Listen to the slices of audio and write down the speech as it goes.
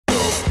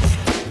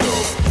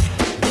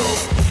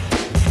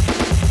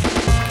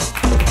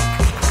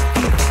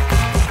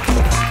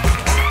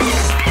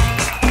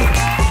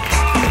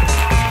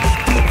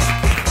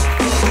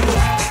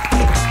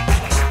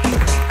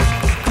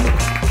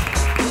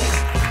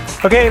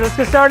Okay, let's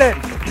get started.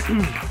 All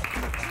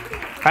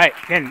right,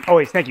 and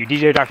always thank you,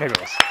 DJ Dr.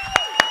 Fabulous.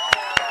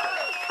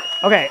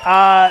 Okay,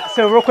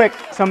 so real quick,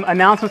 some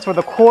announcements for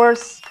the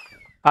course.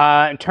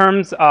 In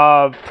terms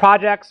of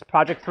projects,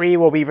 Project 3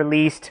 will be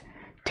released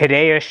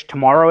today-ish,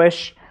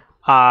 tomorrow-ish,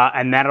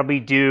 and that'll be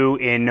due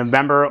in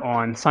November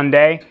on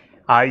Sunday.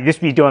 It used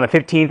to be due on the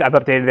 15th. I've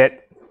updated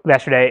it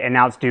yesterday, and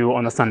now it's due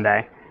on the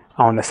Sunday,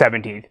 on the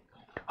 17th.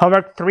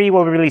 Homework 3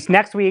 will be released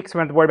next week, so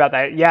we don't have to worry about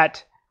that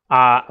yet,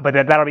 but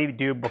that'll be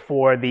due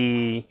before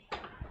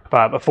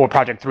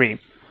Project 3.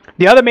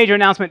 The other major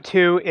announcement,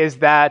 too, is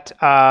that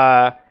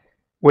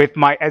with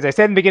my, as I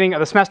said in the beginning of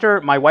the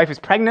semester, my wife is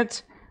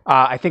pregnant.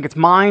 I think it's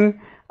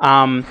mine.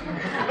 And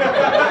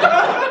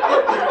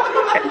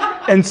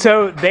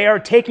so they are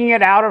taking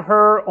it out of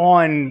her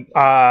on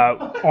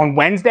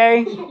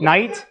Wednesday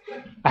night.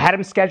 I had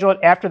them schedule it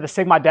after the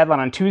Sigma deadline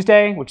on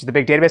Tuesday, which is the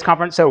big database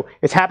conference. So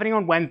it's happening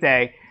on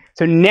Wednesday.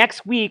 So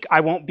next week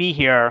I won't be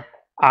here.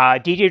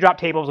 DJ Drop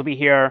Tables will be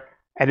here,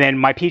 and then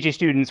my PhD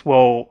students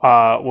will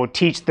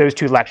teach those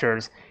 2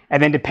 lectures.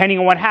 And then depending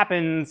on what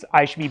happens,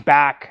 I should be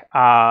back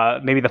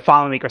maybe the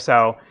following week or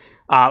so.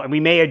 And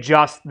we may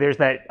adjust. There's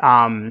that.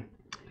 I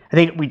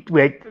think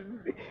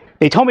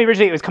they told me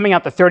originally it was coming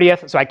out the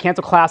 30th, so I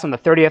canceled class on the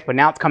 30th, but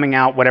now it's coming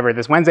out whatever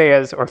this Wednesday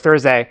is or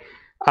Thursday.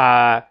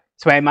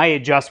 So I might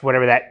adjust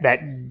whatever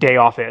that day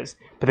off is.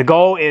 But the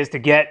goal is to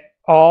get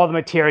all the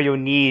material you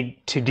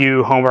need to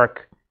do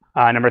homework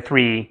number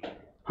 3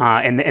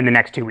 in the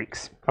next 2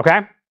 weeks. Okay?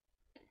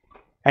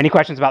 Any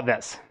questions about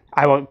this?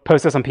 I will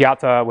post this on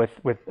Piazza with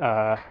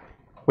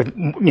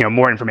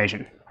more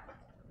information.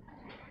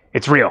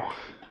 It's real.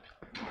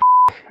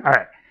 All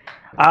right.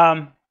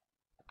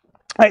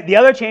 The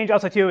other change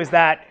also too is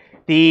that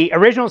the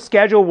original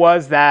schedule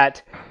was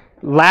that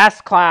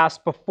last class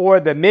before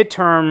the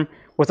midterm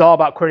was all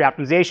about query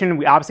optimization.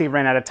 We obviously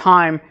ran out of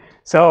time,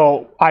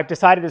 so I've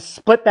decided to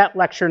split that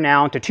lecture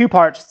now into 2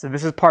 parts. So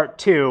this is part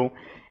 2.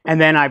 And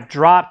then I've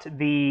dropped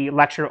the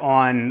lecture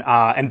on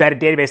embedded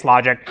database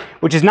logic,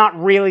 which is not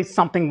really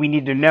something we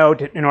need to know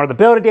in order to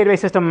build a database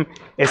system.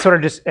 It's sort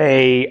of just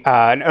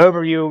an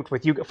overview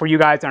for you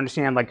guys to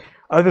understand, like,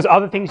 oh, there's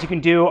other things you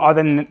can do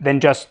other than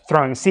just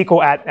throwing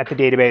SQL at the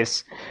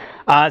database.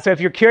 So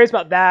if you're curious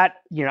about that,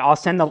 I'll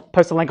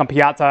post a link on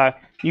Piazza.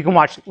 You can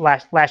watch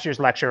last year's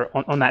lecture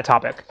on that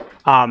topic.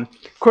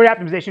 Query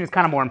optimization is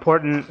kind of more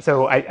important,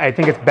 so I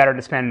think it's better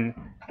to spend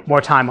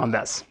more time on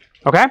this.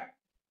 Okay?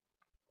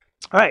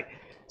 All right,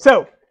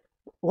 so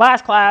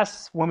last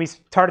class, when we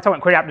started talking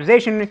about query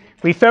optimization,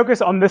 we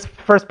focused on this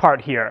first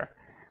part here,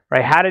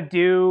 right? How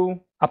to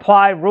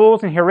apply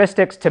rules and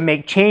heuristics to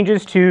make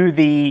changes to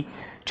the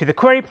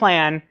query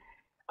plan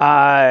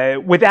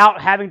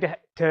without having to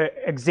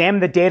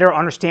examine the data or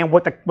understand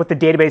what the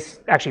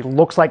database actually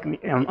looks like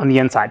on the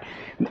inside.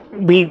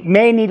 We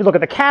may need to look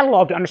at the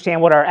catalog to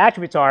understand what our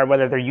attributes are,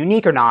 whether they're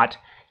unique or not,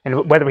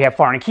 and whether we have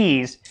foreign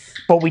keys,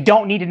 but we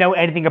don't need to know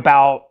anything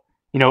about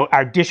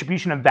our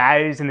distribution of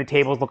values in the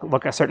tables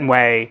look a certain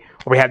way,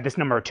 or we have this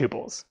number of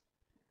tuples,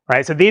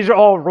 right? So these are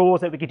all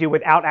rules that we could do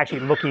without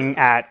actually looking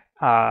at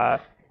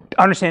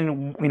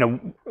understanding,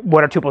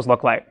 what our tuples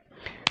look like.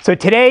 So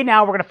today,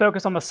 now we're going to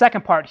focus on the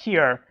second part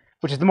here,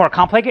 which is the more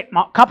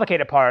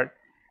complicated part,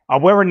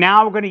 where we're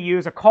now going to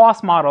use a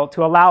cost model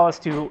to allow us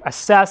to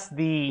assess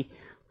the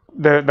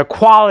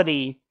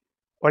quality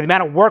or the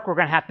amount of work we're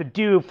going to have to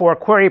do for a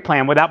query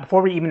plan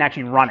before we even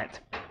actually run it.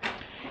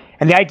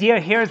 And the idea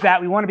here is that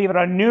we want to be able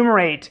to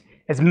enumerate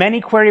as many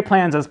query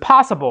plans as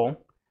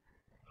possible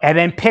and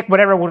then pick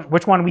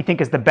which one we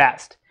think is the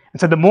best.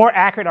 And so the more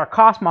accurate our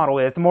cost model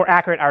is, the more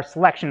accurate our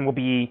selection will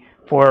be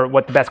for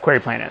what the best query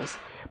plan is.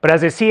 But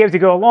as you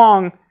go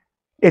along,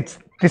 this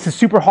is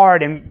super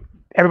hard and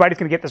everybody's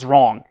going to get this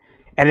wrong.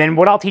 And then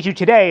what I'll teach you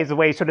today is the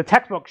way sort of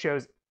textbook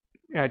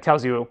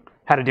tells you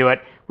how to do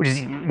it, which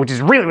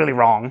is really, really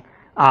wrong.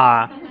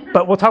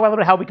 But we'll talk about a little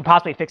bit how we can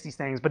possibly fix these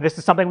things. But this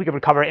is something we could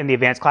cover in the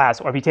advanced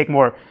class, or if you take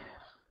more,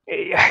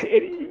 you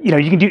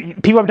can do.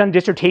 People have done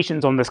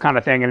dissertations on this kind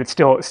of thing, and it's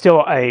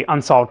still a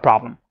unsolved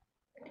problem.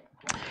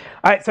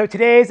 All right. So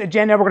today's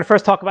agenda, we're going to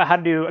first talk about how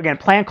to do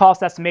plan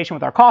cost estimation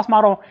with our cost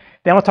model.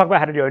 Then we'll talk about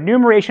how to do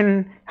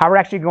enumeration, how we're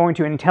actually going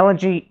to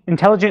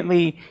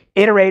intelligently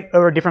iterate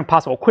over different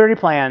possible query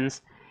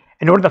plans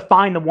in order to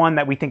find the one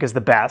that we think is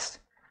the best.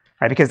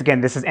 Right, because again,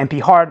 this is NP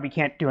hard. We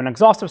can't do an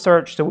exhaustive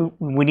search, so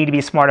we need to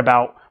be smart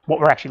about what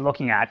we're actually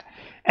looking at.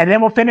 And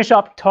then we'll finish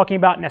up talking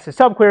about nested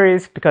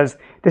subqueries, because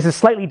this is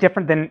slightly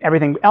different than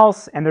everything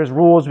else, and there's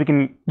rules we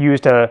can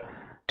use to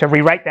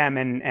rewrite them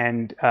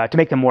and to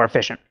make them more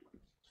efficient.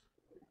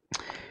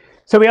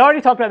 So we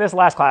already talked about this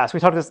last class. We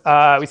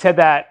said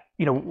that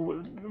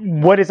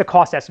what is a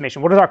cost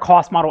estimation? What is our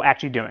cost model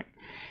actually doing?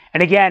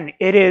 And again,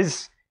 it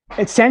is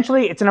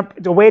essentially it's a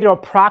way to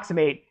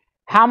approximate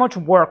how much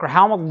work or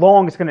how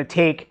long it's going to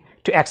take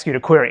to execute a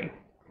query.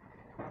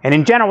 And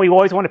in general, we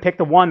always want to pick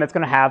the one that's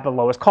going to have the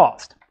lowest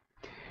cost.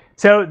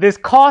 So this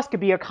cost could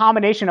be a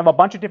combination of a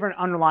bunch of different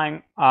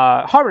underlying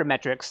hardware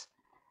metrics,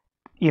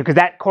 because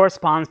that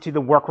corresponds to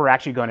the work we're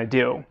actually going to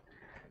do.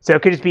 So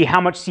it could just be how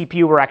much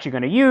CPU we're actually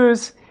going to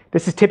use.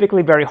 This is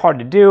typically very hard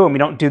to do, and we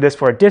don't do this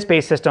for a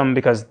disk-based system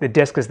because the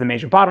disk is the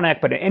major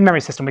bottleneck, but in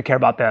in-memory system, we care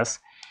about this.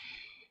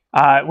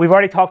 We've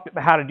already talked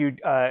about how to do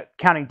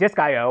counting disk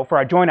I/O for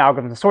our join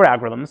algorithms and sort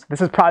algorithms.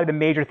 This is probably the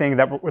major thing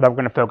that we're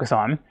going to focus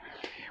on.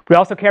 We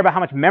also care about how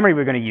much memory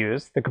we're going to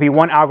use. There could be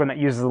one algorithm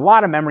that uses a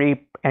lot of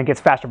memory and gets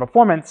faster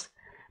performance,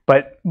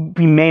 but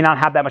we may not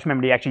have that much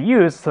memory to actually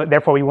use, so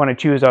therefore we want to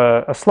choose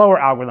a slower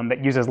algorithm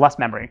that uses less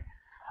memory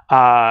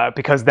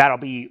because that'll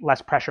be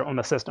less pressure on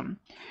the system.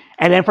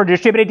 And then for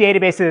distributed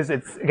databases,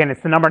 it's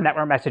the number of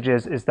network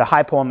messages is the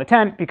high pull in the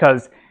tent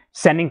because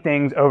sending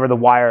things over the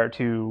wire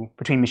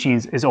between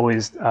machines is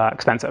always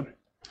expensive.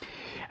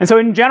 And so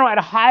in general, at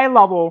a high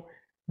level,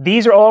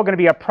 these are all going to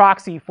be a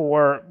proxy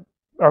for,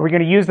 are we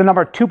going to use the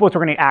number of tuples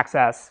we're going to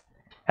access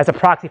as a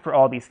proxy for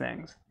all these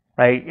things,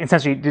 right?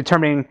 Essentially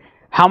determining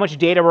how much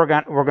data we're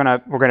going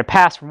to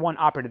pass from one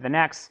operator to the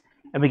next,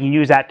 and we can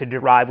use that to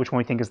derive which one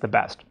we think is the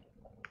best.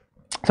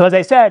 So as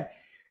I said,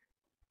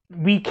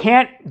 we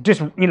can't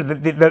just,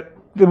 the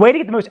way to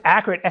get the most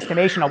accurate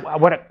estimation of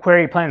what a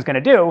query plan is going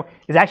to do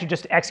is actually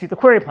just to execute the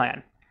query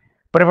plan.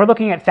 But if we're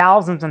looking at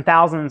thousands and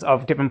thousands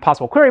of different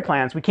possible query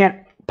plans, we can't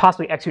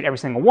possibly execute every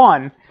single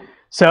one.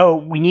 So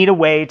we need a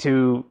way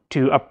to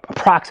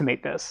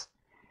approximate this.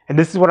 And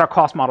this is what our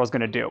cost model is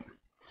going to do.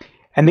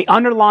 And the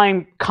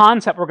underlying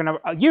concept we're going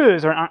to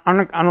use, or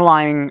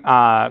underlying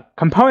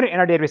component in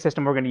our database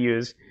system we're going to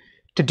use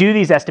to do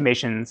these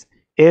estimations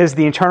is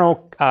the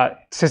internal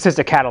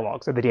statistic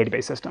catalogs of the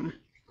database system.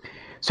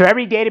 So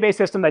every database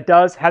system that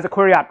has a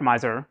query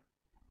optimizer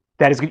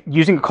that is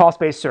using a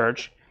cost-based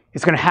search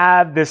is going to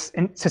have this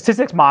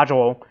statistics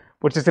module,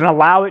 which is going to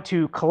allow it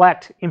to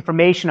collect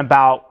information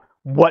about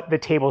what the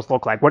tables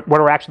look like, what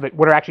are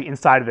actually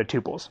inside of the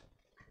tuples.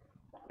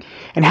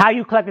 And how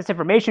you collect this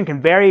information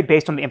can vary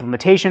based on the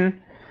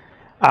implementation.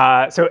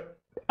 So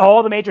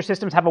all the major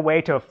systems have a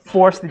way to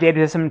force the data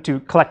system to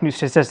collect new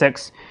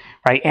statistics,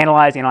 right?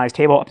 Analyze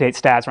table, update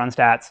stats, run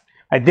stats.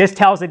 Right? This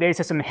tells the data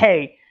system,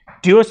 hey,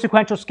 do a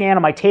sequential scan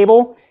on my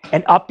table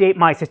and update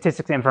my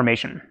statistics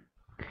information.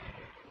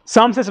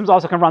 Some systems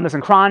also can run this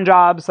in cron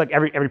jobs, like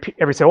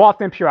every so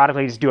often,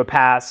 periodically just do a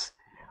pass.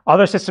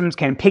 Other systems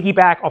can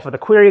piggyback off of the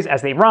queries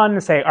as they run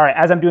and say, all right,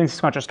 as I'm doing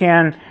sequential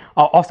scan,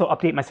 I'll also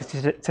update my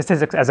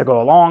statistics as I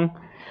go along.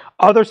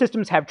 Other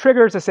systems have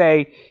triggers to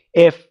say,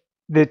 if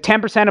the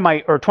 10% of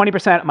my, or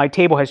 20% of my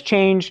table has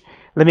changed,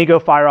 let me go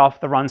fire off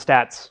the run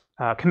stats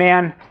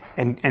command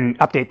and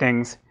update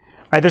things.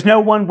 Right? There's no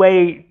one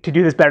way to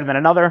do this better than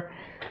another.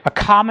 A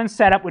common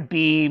setup would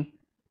be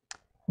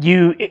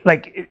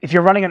if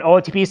you're running an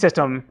OLTP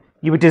system,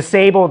 you would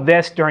disable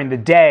this during the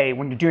day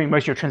when you're doing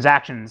most of your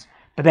transactions.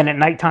 But then at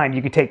nighttime,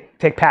 you could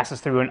take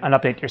passes through and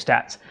update your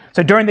stats.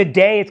 So during the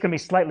day, it's going to be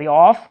slightly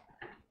off,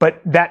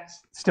 but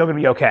that's still going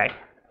to be OK.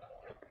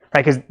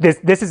 Right? Because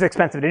this is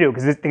expensive to do,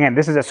 because again,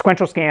 this is a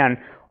sequential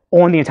scan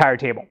on the entire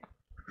table.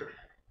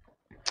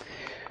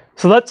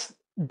 So let's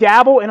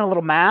dabble in a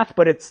little math,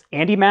 but it's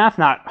Andy math,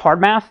 not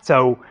hard math.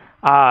 So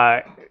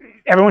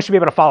everyone should be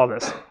able to follow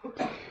this.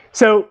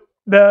 So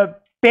the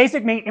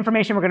basic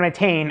information we're going to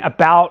maintain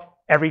about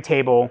every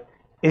table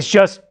is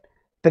just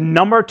the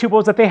number of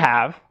tuples that they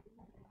have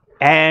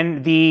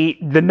and the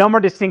number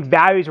of distinct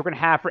values we're going to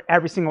have for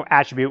every single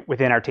attribute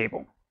within our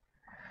table.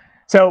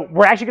 So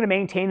we're actually going to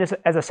maintain this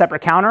as a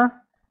separate counter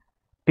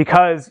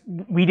because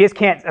we just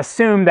can't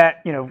assume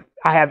that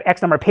I have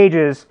X number of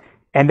pages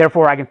and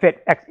therefore I can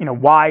fit X,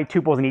 Y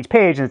tuples in each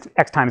page and it's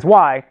X times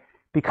Y,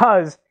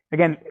 because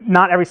again,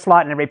 not every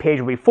slot in every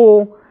page will be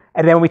full.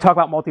 And then when we talk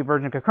about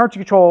multi-version concurrency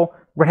control,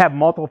 we're going to have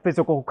multiple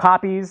physical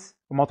copies,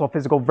 or multiple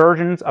physical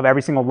versions of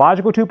every single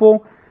logical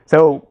tuple.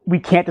 So we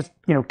can't just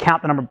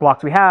count the number of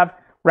blocks we have.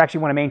 We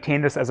actually want to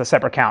maintain this as a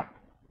separate count.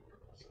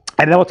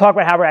 And then we'll talk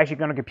about how we're actually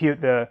going to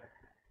compute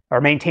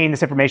or maintain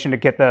this information to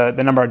get the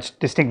number of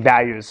distinct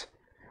values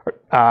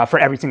for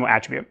every single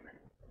attribute.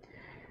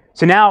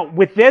 So now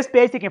with this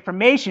basic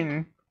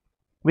information,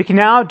 we can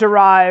now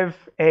derive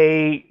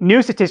a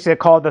new statistic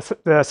called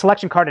the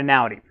selection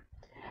cardinality,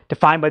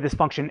 defined by this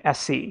function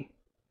SC.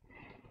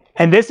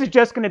 And this is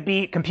just going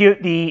to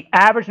compute the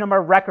average number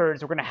of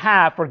records we're going to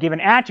have for a given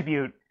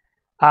attribute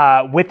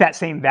with that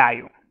same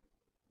value.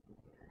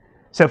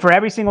 So for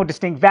every single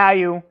distinct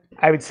value,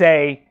 I would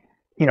say,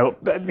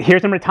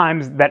 here's the number of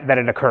times that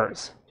it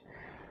occurs.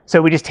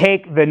 So we just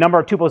take the number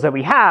of tuples that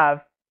we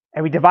have,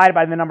 and we divide it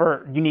by the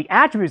number of unique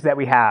attributes that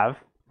we have,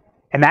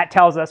 and that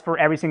tells us for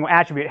every single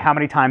attribute how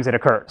many times it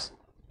occurs.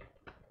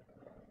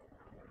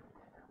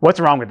 What's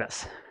wrong with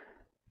this?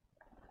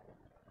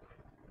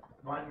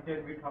 One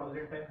can be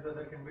 1,000 times, the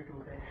other can be 2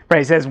 times. Right,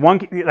 he says one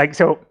could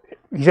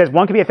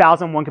be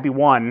 1,000, one could be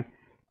 1,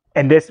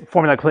 and this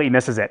formula completely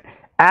misses it.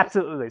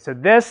 Absolutely. So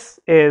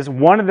this is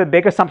one of the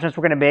big assumptions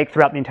we're going to make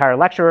throughout the entire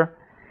lecture,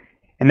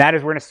 and that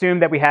is we're going to assume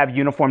that we have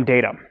uniform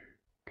data.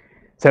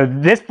 So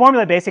this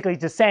formula basically is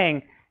just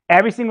saying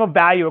every single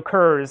value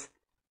occurs,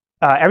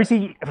 for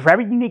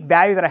every unique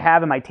value that I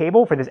have in my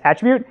table for this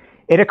attribute,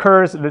 it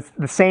occurs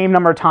the same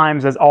number of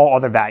times as all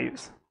other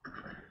values.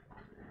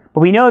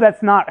 But we know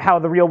that's not how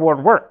the real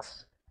world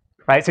works,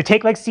 right? So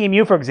take like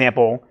CMU, for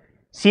example.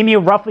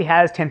 CMU roughly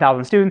has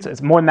 10,000 students.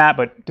 It's more than that,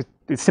 but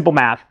it's simple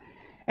math.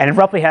 And it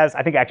roughly has,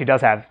 I think it actually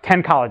does have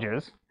 10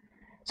 colleges.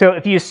 So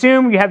if you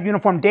assume you have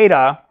uniform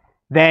data,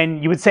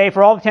 then you would say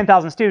for all the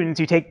 10,000 students,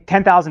 you take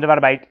 10,000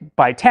 divided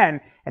by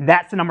 10, and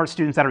that's the number of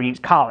students that are in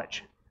each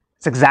college.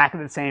 It's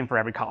exactly the same for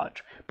every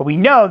college. But we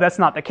know that's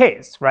not the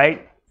case,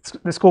 right?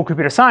 The School of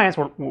Computer Science,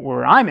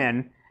 where I'm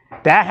in,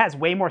 that has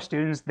way more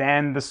students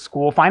than the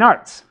School of Fine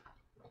Arts,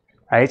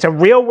 right? So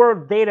real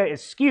world data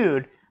is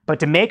skewed, but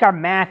to make our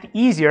math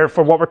easier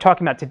for what we're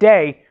talking about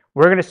today,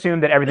 we're going to assume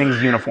that everything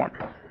is uniform.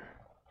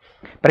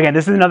 But again,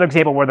 this is another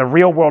example where the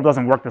real world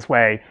doesn't work this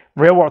way.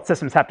 Real world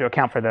systems have to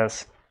account for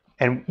this,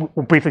 and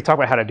we'll briefly talk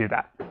about how to do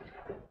that. All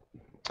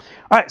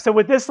right, so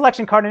with this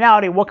selection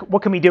cardinality,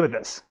 what can we do with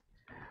this?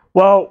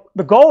 Well,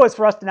 the goal is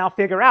for us to now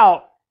figure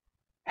out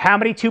how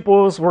many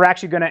tuples we're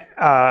actually going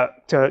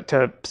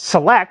to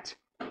select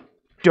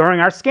during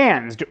our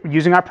scans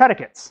using our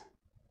predicates.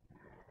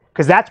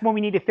 Because that's when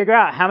we need to figure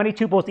out how many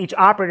tuples each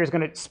operator is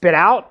going to spit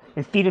out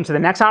and feed into the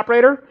next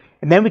operator.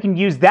 And then we can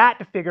use that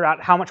to figure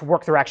out how much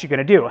work they're actually going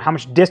to do, how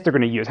much disk they're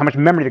going to use, how much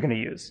memory they're going to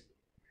use.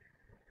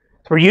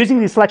 So we're using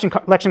the selection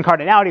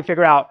cardinality to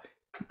figure out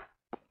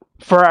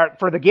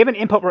for the given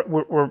input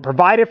we're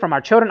provided from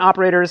our children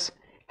operators,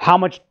 how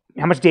much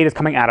data is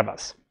coming out of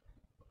us.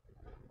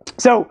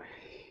 So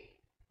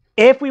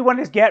if we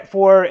want to get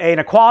for an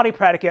equality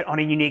predicate on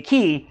a unique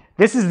key,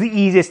 this is the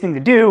easiest thing to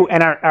do,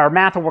 and our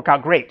math will work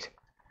out great,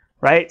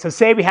 right? So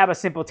say we have a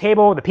simple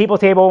table, the people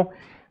table.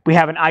 We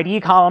have an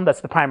ID column,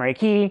 that's the primary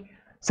key.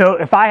 So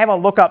if I have a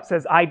lookup that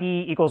says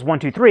ID equals 1,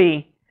 2,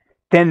 3,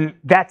 then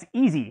that's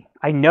easy.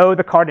 I know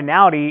the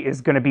cardinality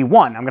is going to be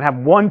 1. I'm going to have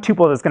one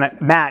tuple that's going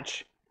to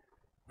match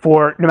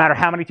for no matter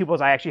how many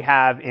tuples I actually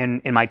have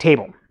in my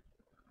table.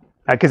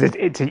 Because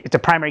it's a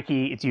primary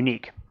key, it's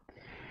unique.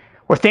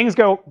 Where things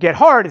get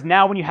hard is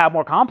now when you have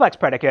more complex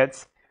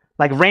predicates,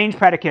 like range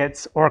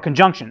predicates or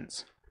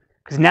conjunctions.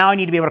 Because now I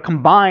need to be able to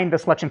combine the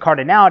selection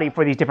cardinality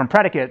for these different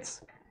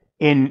predicates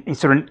in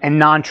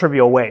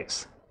non-trivial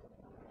ways.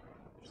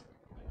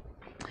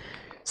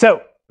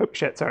 So,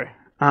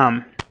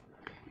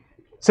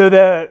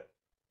 so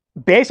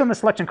based on the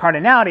selection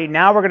cardinality,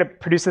 now we're going to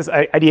produce this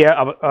idea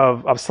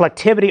of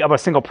selectivity of a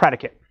single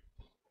predicate.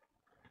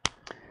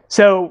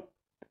 So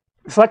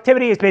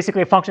selectivity is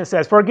basically a function that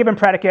says for a given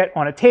predicate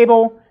on a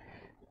table,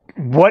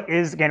 what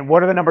are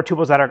the number of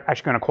tuples that are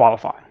actually going to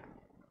qualify?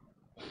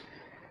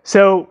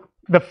 So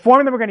the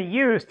formula we're going to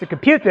use to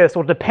compute this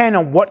will depend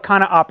on what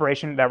kind of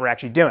operation that we're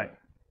actually doing.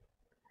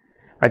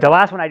 Right, the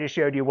last one I just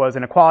showed you was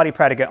an equality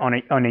predicate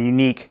on a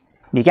unique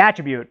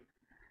attribute,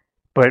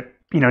 but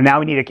now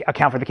we need to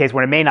account for the case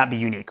where it may not be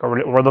unique, or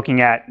we're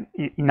looking at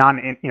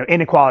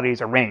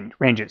inequalities or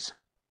ranges.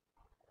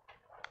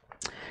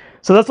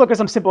 So let's look at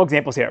some simple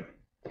examples here.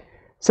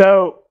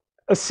 So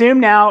assume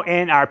now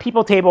in our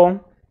people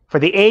table for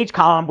the age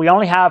column we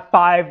only have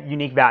 5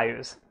 unique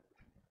values,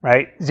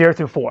 right? 0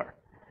 through 4.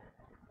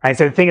 Right,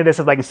 so think of this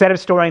as like instead of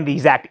storing the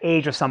exact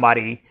age of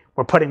somebody,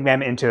 we're putting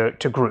them into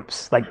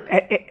groups. Like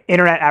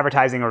internet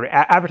advertising or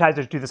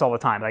advertisers do this all the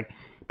time. Like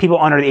people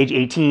under the age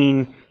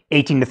 18,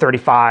 18 to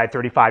 35,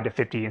 35 to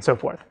 50, and so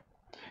forth.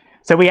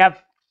 So we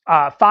have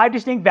 5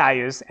 distinct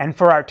values, and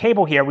for our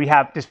table here, we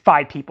have just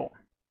 5 people.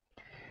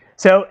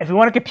 So if we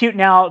want to compute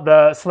now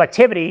the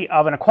selectivity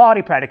of an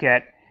equality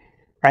predicate,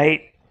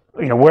 right,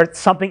 where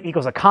something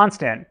equals a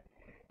constant,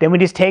 then we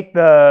just take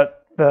the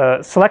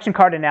selection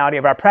cardinality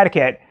of our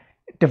predicate,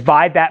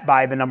 divide that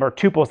by the number of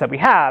tuples that we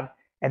have,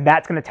 and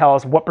that's going to tell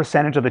us what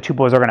percentage of the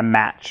tuples are going to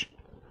match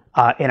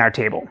in our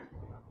table.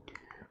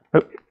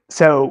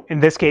 So in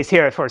this case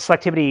here, for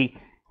selectivity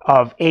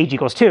of age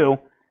equals 2,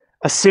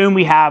 assume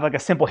we have like a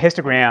simple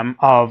histogram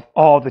of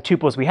all the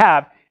tuples we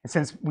have, and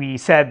since we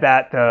said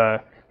that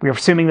we're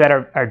assuming that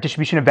our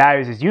distribution of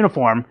values is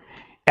uniform,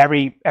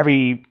 every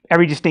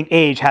distinct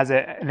age has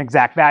an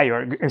exact value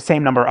or the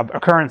same number of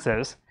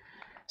occurrences.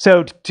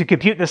 So to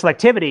compute the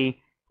selectivity,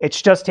 it's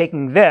just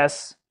taking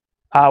this,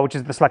 which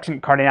is the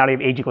selection cardinality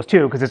of age equals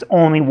 2, because it's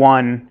only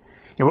one.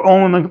 We're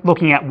only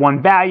looking at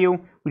one value.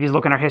 We just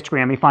look in our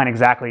histogram, we find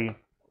exactly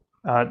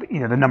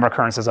the number of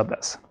occurrences of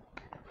this,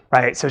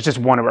 right? So it's just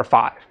 1 over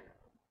 5.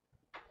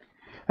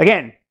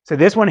 Again, so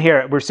this one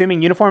here, we're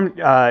assuming uniform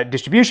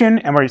distribution,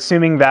 and we're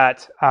assuming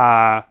that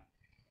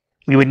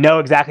we would know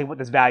exactly what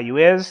this value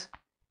is,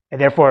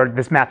 and therefore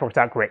this math works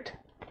out great.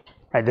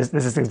 Right? This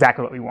is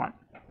exactly what we want.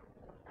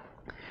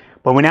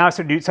 But we now have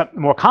to do some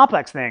more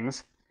complex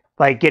things,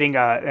 like getting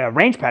a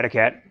range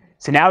predicate.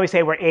 So now we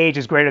say where age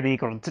is greater than or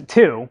equal to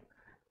 2.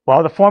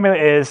 Well, the formula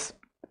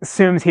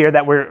assumes here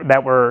that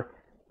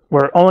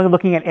we're only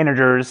looking at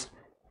integers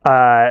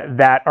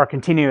that are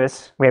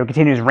continuous. We have a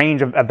continuous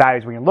range of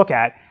values we can look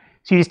at.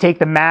 So you just take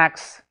the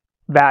max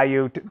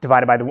value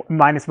divided by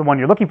minus the one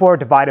you're looking for,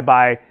 divided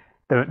by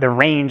the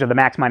range of the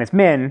max minus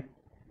min,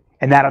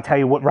 and that'll tell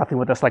you roughly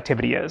what the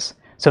selectivity is.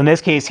 So in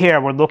this case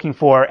here, we're looking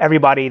for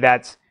everybody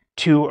that's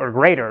 2 or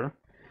greater.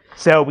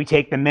 So we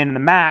take the min and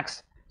the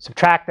max,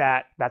 subtract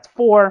that, that's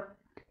 4.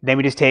 Then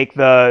we just take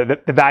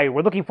the value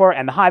we're looking for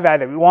and the high value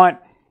that we want,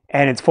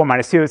 and it's 4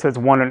 minus 2, so it's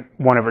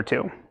 1 over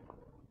 2.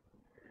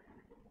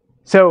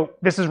 So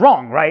this is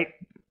wrong, right?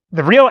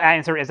 The real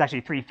answer is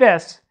actually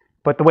 3/5,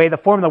 but the way the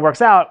formula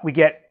works out, we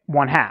get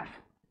 1/2.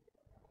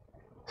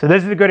 So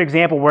this is a good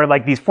example where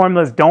like these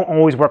formulas don't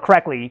always work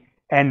correctly,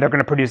 and they're going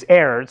to produce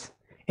errors.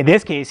 In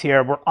this case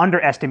here, we're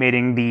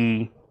underestimating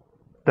the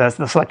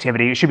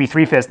selectivity. It should be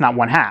 3/5, not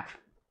 1/2.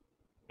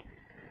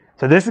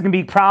 So this is going to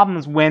be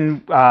problems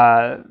when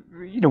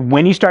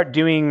when you start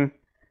doing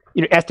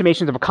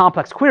estimations of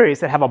complex queries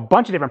that have a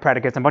bunch of different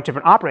predicates and a bunch of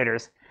different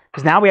operators,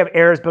 because now we have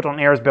errors built on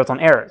errors built on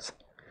errors.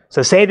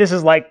 So say this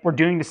is like we're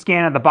doing the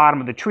scan at the bottom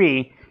of the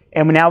tree,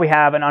 and now we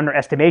have an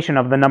underestimation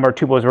of the number of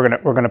tuples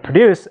we're going to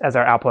produce as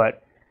our output.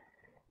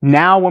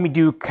 Now when we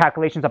do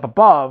calculations up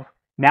above,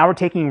 now we're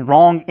taking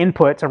wrong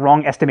inputs or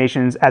wrong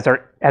estimations as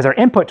our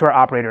input to our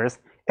operators,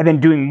 and then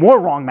doing more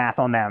wrong math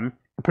on them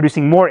and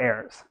producing more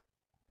errors.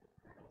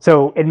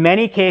 So in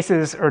many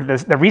cases, or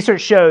the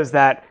research shows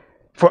that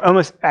for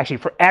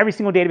every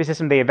single database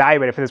system they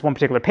evaluated for this one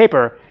particular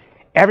paper,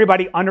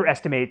 everybody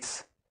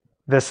underestimates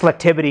the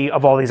selectivity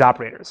of all these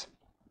operators.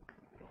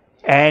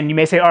 And you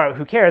may say, "Oh,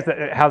 who cares?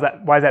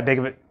 Why is that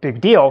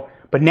big deal?"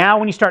 But now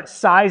when you start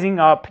sizing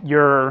up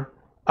your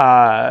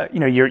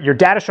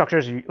data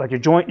structures, like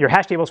your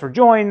hash tables for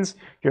joins,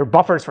 your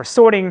buffers for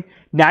sorting,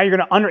 now you're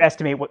going to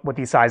underestimate what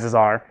these sizes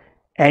are,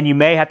 and you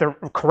may have to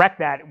correct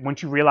that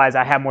once you realize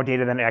I have more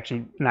data than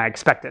I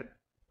expected.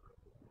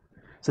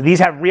 So these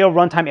have real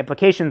runtime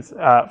implications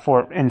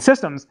in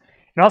systems,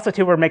 and also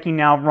too, we're making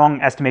now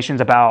wrong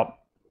estimations about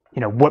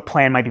what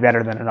plan might be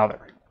better than another.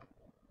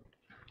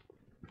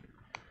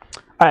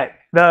 All right,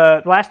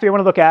 the last three I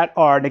want to look at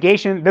are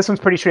negation. This one's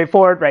pretty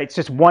straightforward, right? It's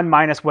just 1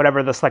 minus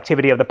whatever the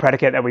selectivity of the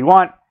predicate that we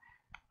want,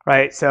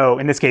 right? So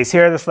in this case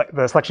here,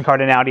 the selection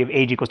cardinality of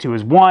age equals 2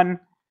 is 1.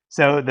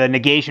 So the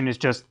negation is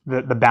just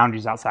the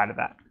boundaries outside of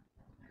that,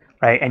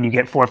 right? And you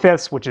get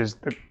 4/5, which is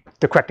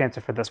the correct answer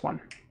for this one,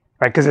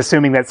 right? Because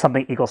assuming that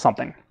something equals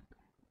something.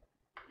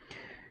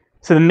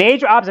 So the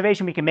major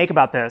observation we can make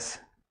about this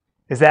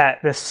is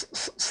that this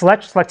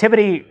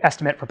selectivity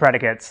estimate for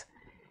predicates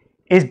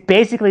is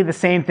basically the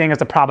same thing as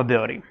the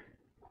probability,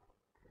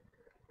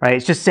 right?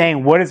 It's just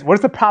saying what is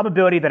the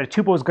probability that a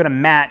tuple is going to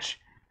match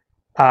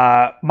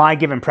my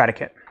given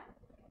predicate.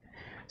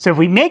 So if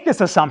we make this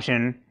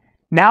assumption,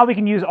 now we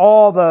can use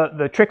all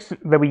the tricks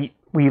that we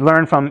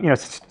learned from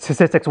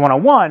Statistics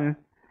 101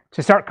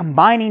 to start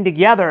combining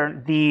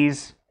together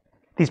these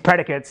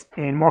predicates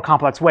in more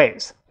complex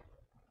ways.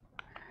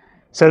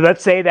 So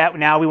let's say that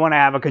now we want to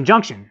have a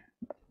conjunction,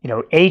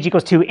 age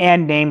equals 2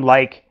 and named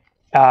like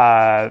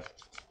a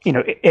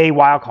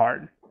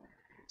wildcard.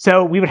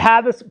 So we would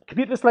have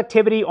compute the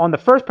selectivity on the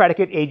first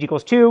predicate, age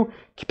equals 2,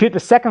 compute the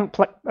second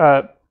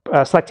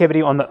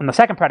selectivity on the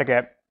second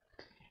predicate,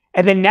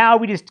 and then now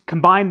we just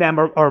combine them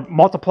or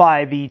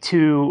multiply the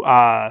two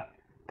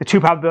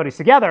probabilities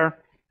together,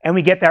 and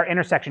we get their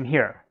intersection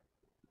here,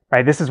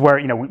 right? This is where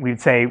we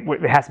would say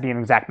it has to be an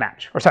exact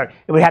match, or sorry,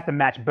 it would have to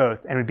match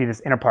both, and it would be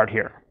this inner part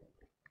here,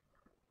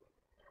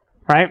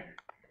 right?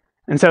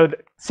 And so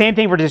same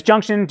thing for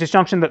disjunction.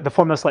 Disjunction, the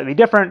formula is slightly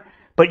different,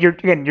 but you're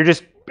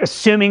just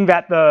assuming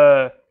that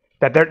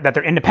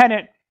they're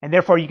independent, and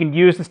therefore you can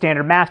use the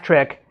standard math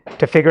trick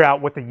to figure out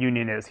what the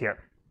union is here.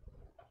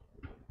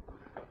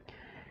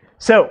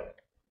 So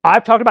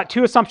I've talked about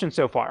two assumptions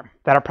so far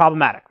that are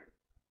problematic.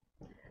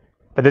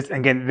 But this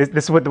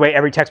is the way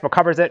every textbook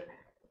covers it.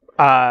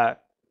 The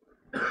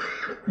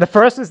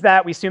first is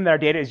that we assume that our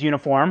data is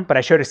uniform, but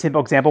I showed a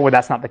simple example where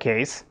that's not the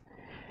case.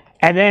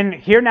 And then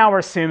here now we're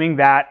assuming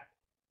that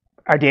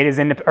our data is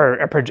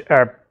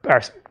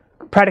our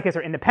predicates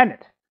are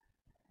independent.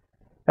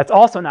 That's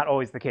also not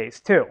always the case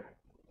too.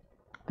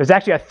 There's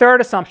actually a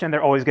third assumption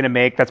they're always going to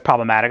make that's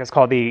problematic. It's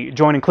called the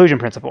joint inclusion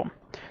principle.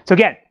 So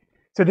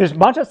there's a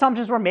bunch of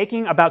assumptions we're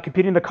making about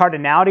computing the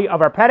cardinality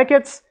of our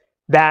predicates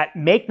that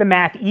make the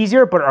math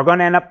easier, but are going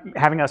to end up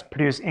having us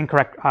produce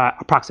incorrect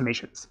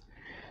approximations.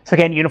 So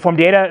again, uniform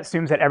data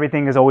assumes that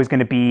everything is always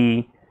going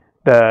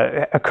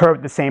to occur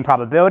with the same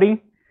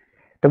probability.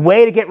 The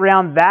way to get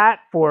around that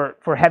for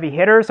heavy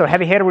hitters, so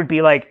heavy hitter would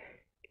be like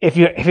if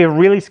you have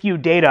really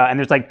skewed data and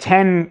there's like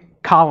 10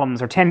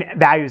 columns or 10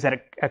 values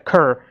that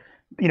occur,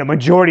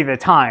 majority of the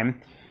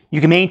time,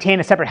 you can maintain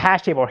a separate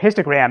hash table or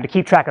histogram to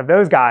keep track of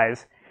those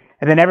guys,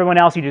 and then everyone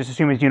else you just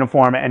assume is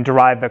uniform and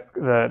derive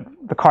the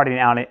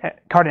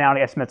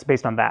cardinality estimates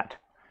based on that.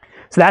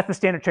 So that's the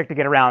standard trick to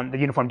get around the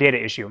uniform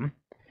data issue.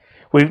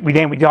 We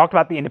talked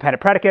about the independent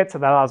predicates, so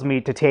that allows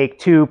me to take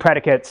two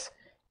predicates,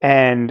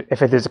 and if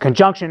there's a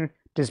conjunction,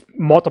 just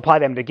multiply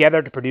them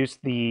together to produce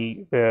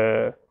the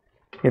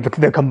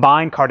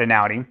combined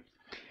cardinality.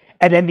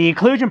 And then the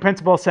inclusion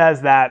principle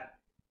says that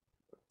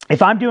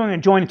if I'm doing a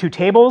join of two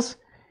tables,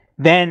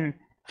 then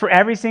for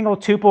every single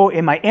tuple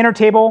in my inner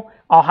table,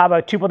 I'll have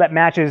a tuple that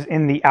matches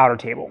in the outer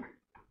table,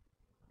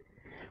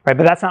 right?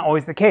 But that's not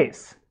always the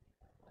case.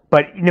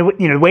 But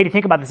the way to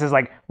think about this is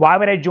like, why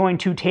would I join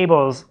two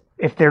tables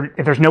if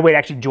there's no way to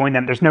actually join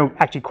them? There's no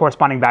actually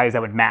corresponding values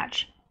that would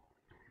match.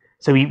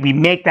 So we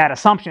make that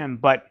assumption,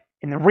 but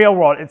in the real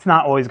world, it's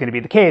not always going to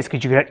be the case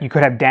because you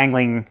could have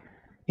dangling,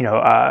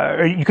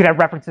 or you could have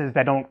references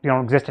that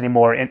don't exist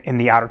anymore in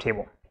the outer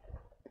table.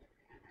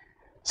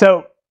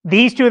 So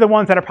these two are the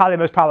ones that are probably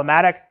the most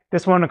problematic.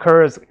 This one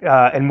occurs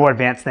in more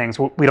advanced things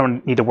we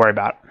don't need to worry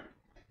about.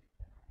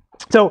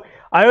 So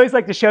I always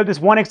like to show this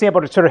one example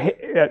to sort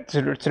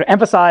of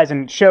emphasize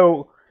and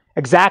show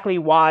exactly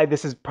why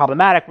this is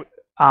problematic.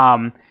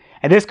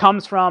 And this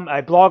comes from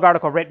a blog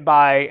article written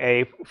by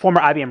a former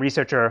IBM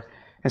researcher.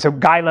 And so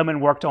Guy Lemon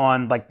worked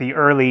on like the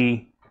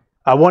early,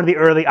 one of the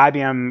early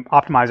IBM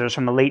optimizers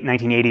from the late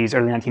 1980s,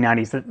 early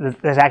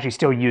 1990s that's actually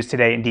still used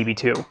today in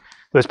DB2. It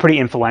was pretty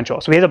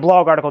influential. So he has a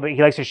blog article that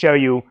he likes to show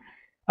you.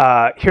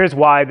 Here's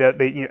why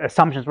the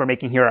assumptions we're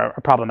making here are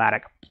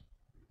problematic.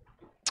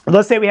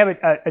 Let's say we have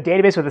a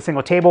database with a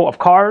single table of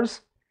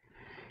cars,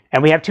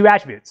 and we have two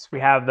attributes.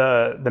 We have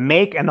the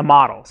make and the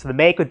model. So the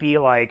make would be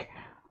like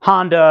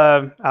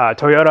Honda,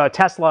 Toyota,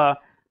 Tesla.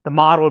 The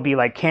model would be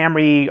like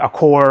Camry,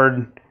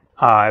 Accord,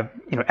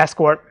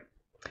 Escort.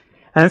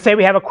 And let's say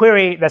we have a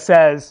query that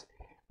says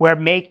where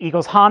make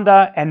equals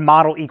Honda and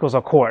model equals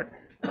Accord.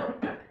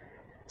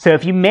 So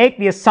if you make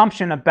the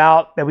assumption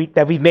about that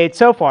we've made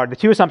so far, the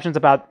two assumptions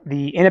about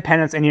the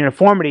independence and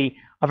uniformity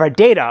of our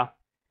data,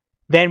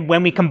 then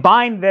when we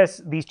combine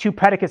these two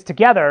predicates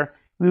together,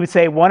 we would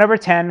say 1 over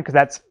 10,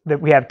 because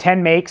we have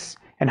 10 makes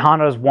and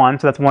Honda is 1,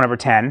 so that's 1 over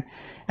 10.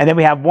 And then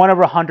we have 1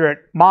 over 100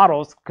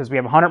 models, because we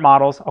have 100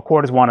 models,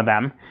 Accord is one of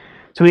them.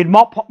 So we'd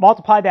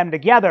multiply them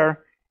together,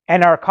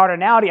 and our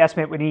cardinality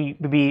estimate would be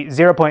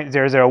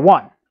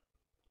 0.001.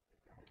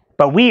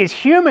 But we as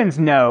humans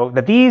know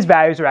that these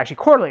values are actually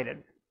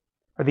correlated,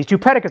 or these two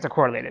predicates are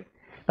correlated.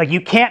 Like you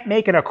can't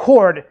make an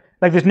Accord,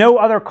 like there's no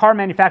other car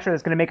manufacturer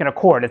that's going to make an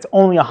Accord, it's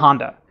only a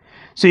Honda.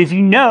 So if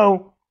you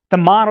know the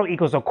model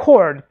equals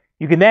Accord,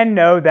 you can then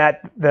know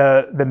that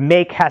the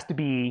make has to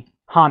be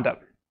Honda.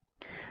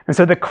 And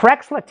so the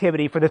correct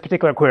selectivity for this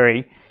particular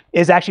query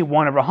is actually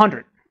 1 over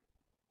 100.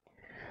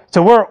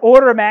 So we're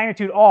order of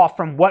magnitude off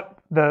from what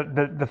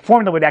the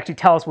formula would actually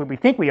tell us what we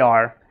think we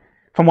are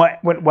from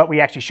what we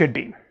actually should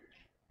be.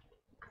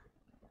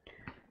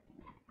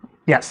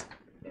 Yes?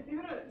 If you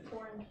had a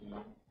foreign key,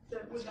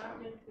 would that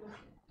make this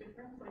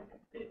difference? Like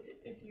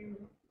if you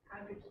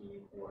had the key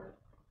for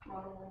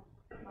model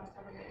last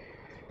time?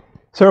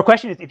 So our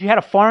question is, if you had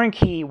a foreign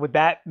key, would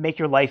that make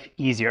your life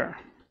easier?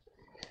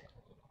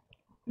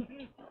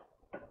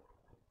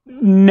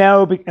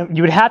 No,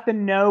 you would have to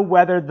know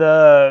whether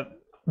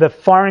the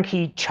foreign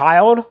key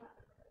child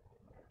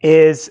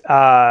is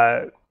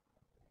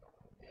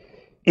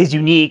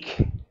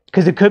unique,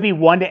 because it could be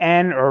 1 to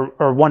n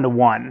or 1 to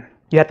 1.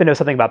 You have to know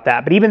something about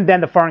that. But even then,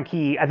 the foreign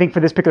key, I think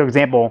for this particular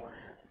example,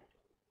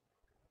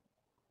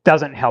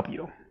 doesn't help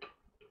you.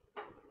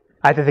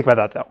 I have to think about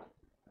that though.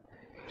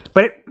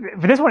 But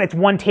for this one, it's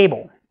one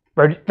table.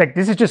 Right? Like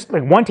this is just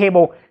like one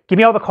table. Give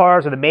me all the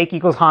cars, or the make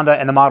equals Honda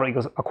and the model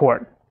equals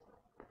Accord.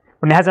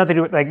 When it has nothing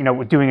to do with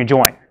with doing a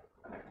join,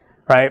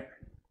 right?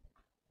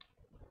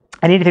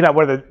 I need to think about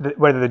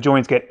whether the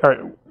joins get,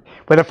 or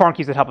whether foreign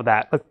keys would help with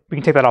that. We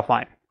can take that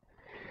offline.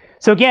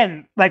 So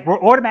again, like we're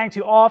order of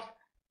magnitude off.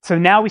 So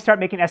now we start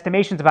making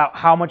estimations about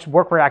how much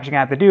work we're actually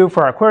going to have to do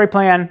for our query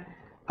plan,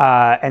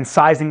 and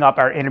sizing up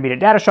our intermediate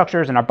data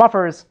structures and our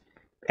buffers,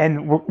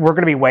 and we're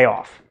going to be way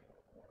off.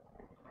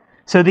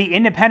 So the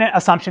independent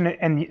assumption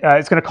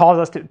is going to cause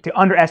us to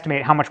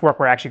underestimate how much work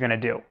we're actually going to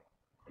do.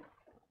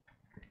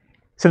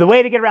 So the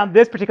way to get around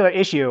this particular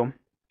issue,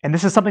 and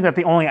this is something that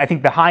I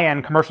think the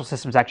high-end commercial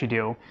systems actually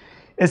do,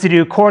 is to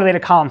do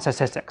correlated column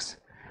statistics.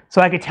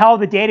 So I could tell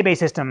the database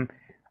system,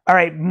 all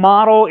right,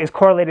 model is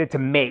correlated to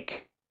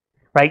make,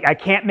 right? I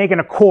can't make an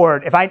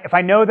Accord. If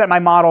I know that my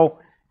model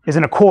is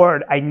an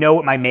Accord, I know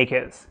what my make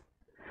is.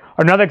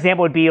 Or another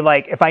example would be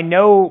like, if I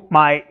know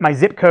my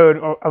zip code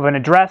of an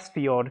address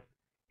field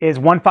is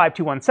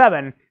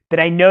 15217, then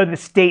I know the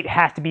state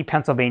has to be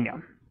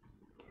Pennsylvania.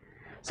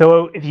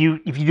 So if you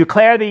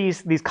declare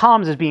these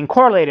columns as being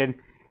correlated,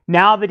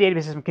 now the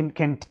database system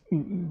can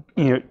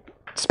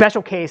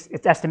special case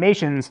its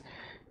estimations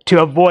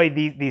to avoid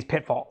these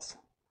pitfalls.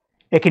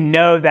 It can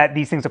know that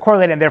these things are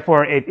correlated, and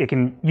therefore it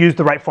can use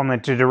the right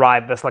formula to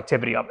derive the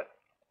selectivity of it.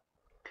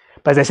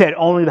 But as I said,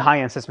 only the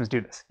high-end systems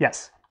do this.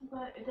 Yes?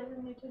 But it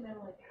doesn't need to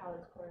know how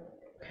it's correlated,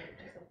 right?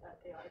 Just like that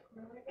they are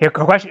correlated? Your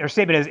question or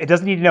statement is, it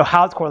doesn't need to know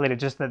how it's correlated,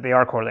 just that they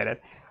are correlated.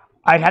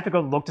 I'd have to go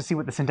look to see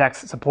what the syntax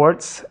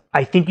supports.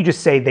 I think you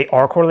just say they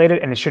are correlated,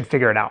 and it should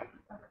figure it out.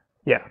 Okay.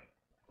 Yeah.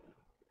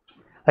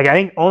 Like I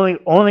think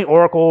only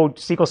Oracle,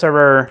 SQL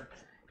Server,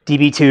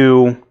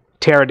 DB2,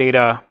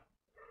 Teradata,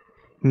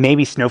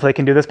 maybe Snowflake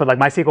can do this, but like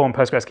MySQL and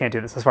Postgres can't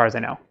do this as far as I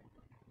know.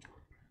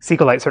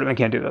 SQLite certainly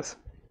can't do this.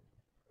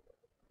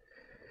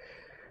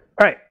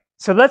 All right,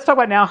 so let's talk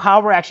about now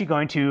how we're actually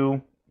going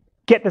to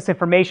get this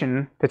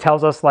information that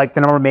tells us like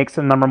the number of makes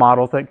and number of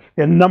models, like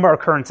the number of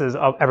occurrences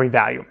of every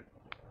value.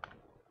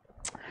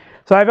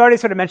 So I've already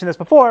sort of mentioned this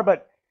before,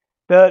 but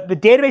the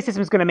database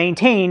system is going to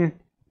maintain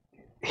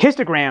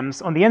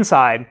histograms on the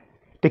inside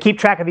to keep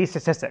track of these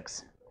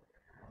statistics.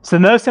 So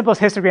the most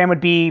simplest histogram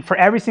would be for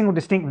every single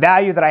distinct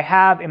value that I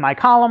have in my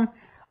column,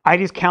 I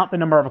just count the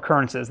number of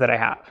occurrences that I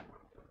have.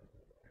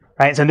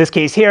 Right? So in this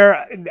case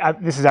here,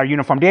 this is our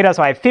uniform data.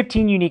 So I have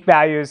 15 unique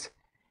values,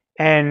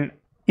 and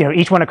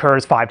each one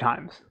occurs 5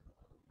 times.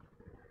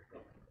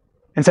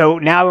 And so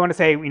now we want to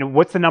say,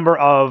 what's the number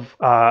of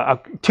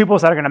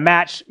tuples that are going to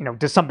match?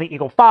 Does something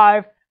equal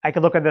 5? I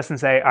could look at this and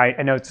say, all right,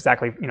 I know it's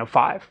exactly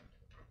 5.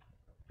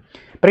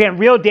 But again,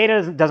 real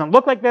data doesn't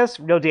look like this.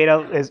 Real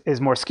data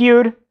is more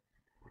skewed.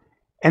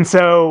 And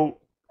so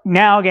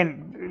now,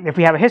 again, if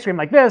we have a histogram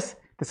like this,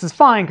 this is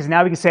fine, because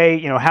now we can say,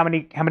 how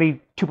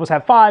many tuples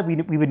have 5?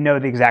 We would know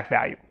the exact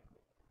value.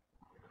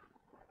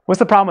 What's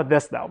the problem with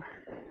this, though?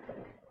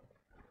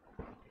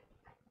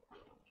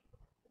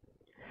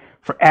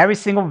 For every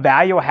single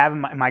value I have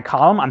in my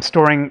column, I'm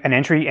storing an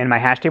entry in my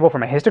hash table for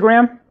my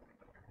histogram.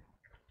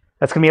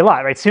 That's going to be a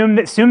lot, right? Assume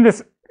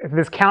this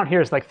count here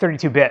is like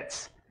 32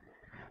 bits.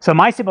 So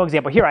my simple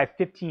example here, I have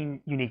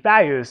 15 unique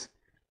values.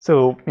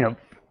 So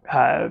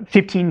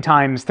 15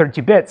 times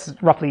 32 bits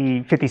is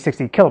roughly 50,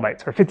 60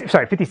 kilobytes, or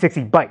 50,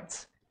 60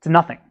 bytes. It's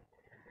nothing.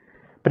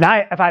 But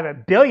now if I have a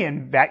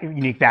billion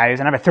unique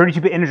values and I have a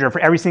 32-bit integer for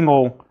every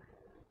single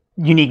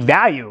unique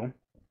value,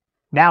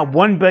 now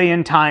 1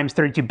 billion times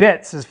 32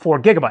 bits is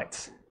 4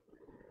 gigabytes.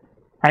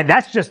 Right?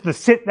 That's just the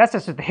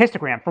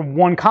histogram for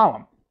one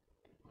column.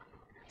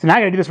 So now I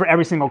got to do this for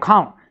every single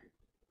column.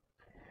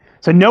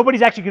 So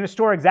nobody's actually going to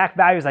store exact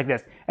values like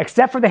this,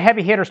 except for the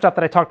heavy hitter stuff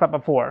that I talked about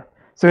before.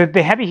 So if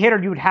the heavy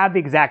hitter, you would have the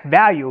exact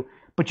value,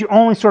 but you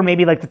only store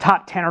maybe like the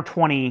top 10 or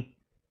 20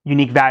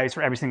 unique values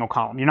for every single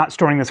column. You're not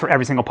storing this for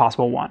every single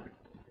possible one.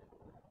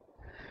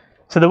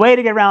 So the way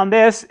to get around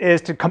this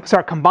is to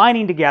start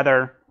combining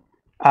together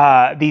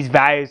these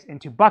values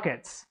into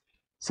buckets,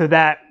 so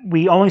that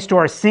we only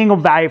store a single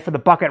value for the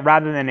bucket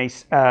rather than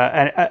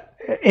an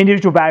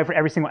individual value for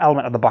every single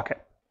element of the bucket.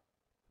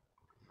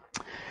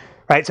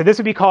 Right, so this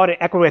would be called an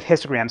equal-width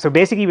histogram. So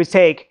basically, you would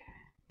take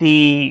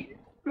the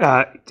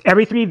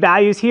every 3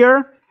 values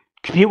here,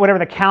 compute whatever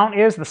the count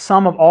is, the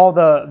sum of all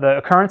the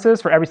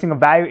occurrences for every single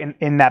value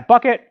in that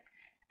bucket,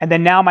 and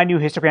then now my new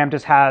histogram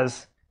just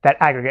has that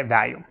aggregate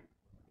value.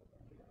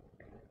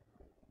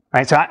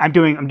 Right, so I'm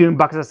doing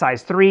buckets of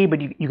size 3, but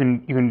you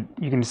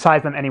can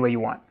size them any way you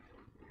want.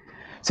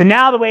 So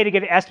now the way to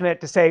get an estimate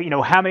to say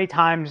how many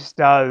times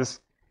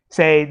does,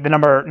 say, the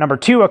number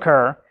 2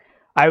 occur,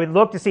 I would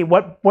look to see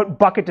what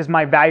bucket does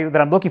my value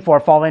that I'm looking for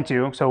fall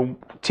into. So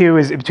 2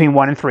 is between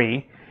 1 and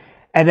 3.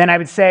 And then I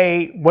would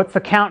say, what's the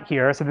count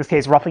here? So in this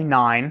case, roughly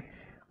 9.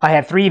 I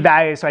have 3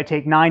 values, so I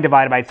take 9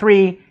 divided by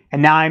 3,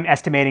 and now I'm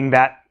estimating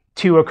that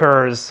 2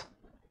 occurs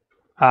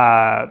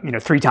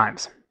 3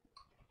 times.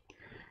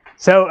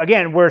 So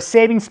again, we're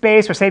saving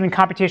space, we're saving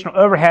computational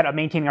overhead of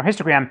maintaining our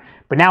histogram,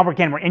 but now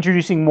we're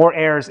introducing more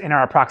errors in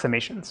our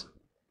approximations,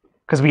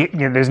 because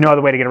there's no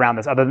other way to get around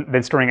this other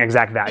than storing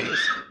exact values.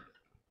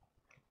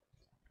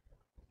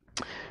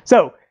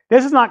 So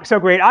this is not so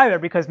great either,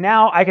 because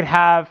now I could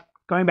have,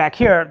 going back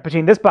here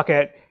between this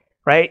bucket,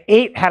 right?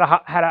 8 had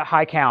a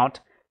high count,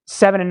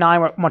 7 and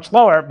 9 were much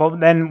lower, but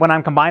then when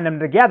I'm combining them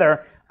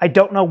together, I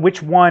don't know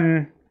which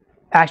one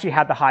actually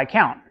had the high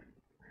count.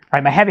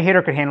 Right, my heavy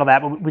hitter could handle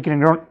that, but we can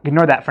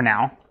ignore that for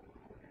now.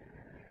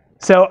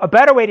 So a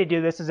better way to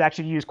do this is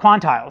actually to use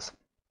quantiles.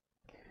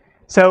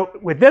 So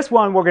with this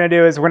one, what we're going to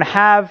do is we're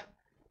going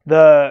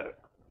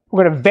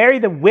to vary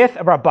the width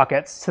of our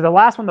buckets. So the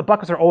last one, the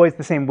buckets are always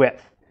the same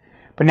width.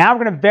 But now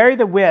we're going to vary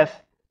the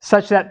width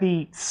such that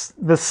the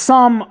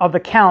sum of the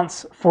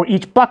counts for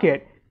each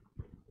bucket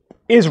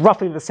is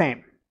roughly the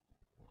same.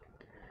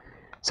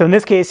 So in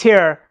this case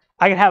here,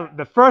 I can have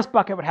the first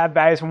bucket would have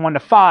values from 1 to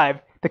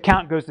 5. The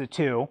count goes to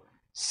 2.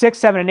 6,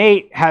 7, and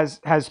 8 has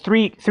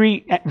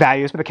three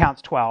values, but the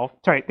count's 12.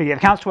 Sorry, the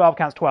count's 12,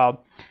 counts 12.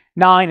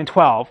 9 and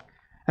 12.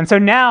 And so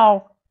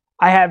now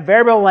I have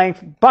variable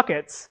length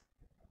buckets,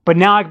 but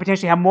now I can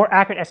potentially have more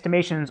accurate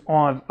estimations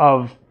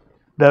of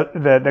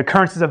the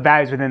occurrences of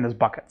values within those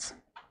buckets.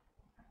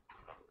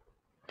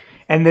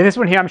 And then this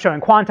one here, I'm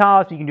showing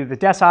quantiles. You can do the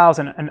deciles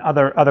and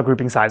other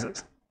grouping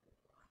sizes.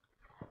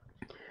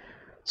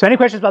 So any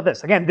questions about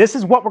this? Again, this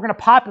is what we're going to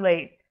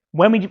populate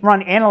when we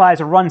run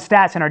analyze or run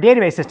stats in our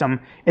database system.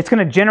 It's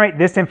going to generate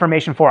this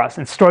information for us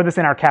and store this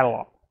in our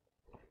catalog.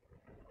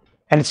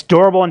 And it's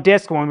durable on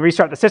disk. When we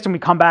restart the system, we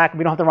come back,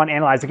 we don't have to run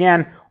analyze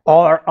again.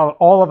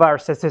 All of our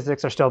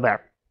statistics are still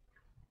there.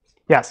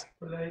 Yes?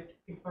 So like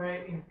if I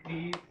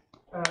increase,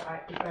 if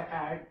I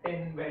add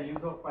 10 values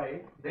of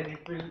 5, then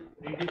it will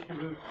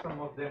redistribute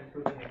some of them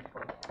to the next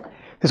one.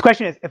 This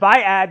question is, if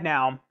I add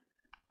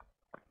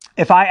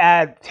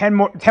 10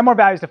 more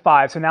values to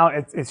 5, so now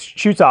it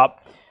shoots up,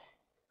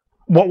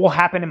 what will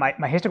happen in my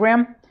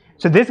histogram?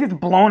 So this gets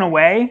blown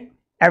away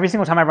every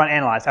single time I run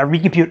analyze. I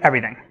recompute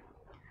everything.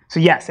 So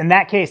yes, in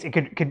that case, it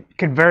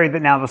could vary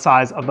now the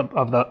size of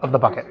the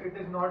bucket. It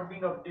is not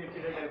being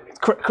updated at every.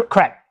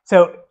 Correct.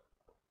 So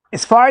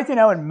as far as you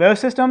know, in most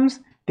systems,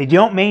 they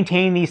don't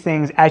maintain these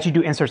things as you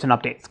do inserts and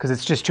updates because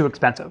it's just too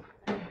expensive.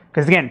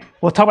 Because again,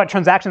 we'll talk about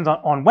transactions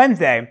on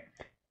Wednesday,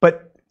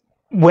 but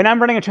when I'm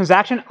running a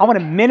transaction, I want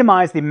to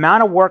minimize the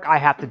amount of work I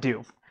have to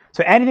do.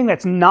 So anything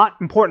that's not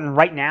important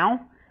right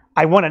now,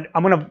 I'm going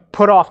to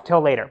put off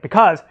till later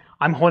because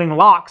I'm holding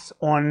locks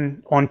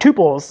on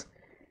tuples,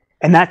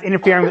 and that's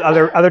interfering with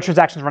other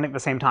transactions running at the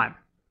same time.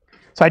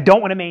 So I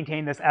don't want to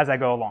maintain this as I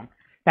go along.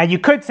 Now you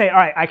could say, all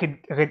right, I could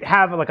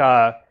have like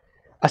a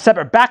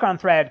separate background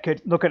thread,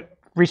 could look at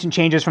recent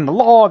changes from the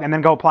log and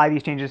then go apply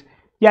these changes.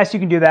 Yes, you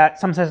can do that.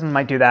 Some systems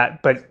might do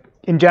that, but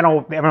in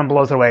general, everyone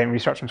blows it away and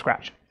restarts from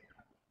scratch.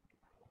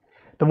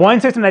 The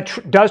one system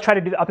that does try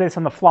to do the updates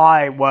on the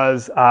fly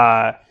was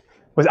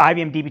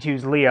IBM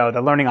DB2's Leo,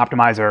 the learning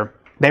optimizer.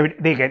 They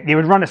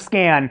would run a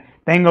scan,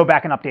 then go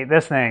back and update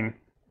this thing,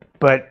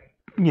 but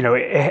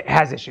it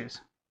has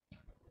issues.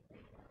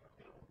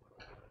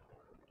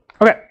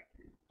 Okay.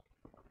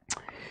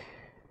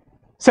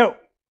 So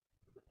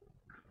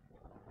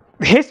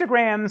the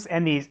histograms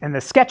and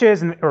the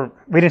sketches, or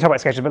we didn't talk about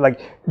sketches, but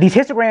like these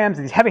histograms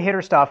and these heavy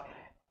hitter stuff,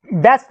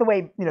 that's the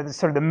way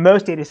sort of the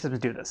most data systems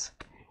do this.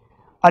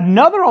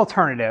 Another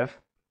alternative,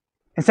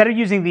 instead of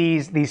using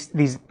these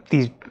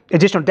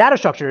additional data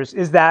structures,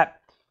 is that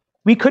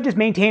we could just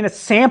maintain a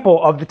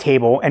sample of the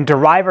table and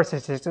derive our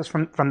statistics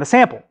from the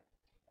sample.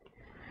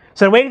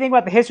 So the way to think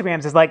about the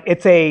histograms is like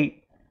it's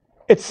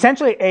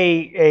essentially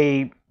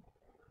a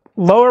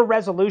lower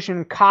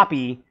resolution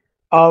copy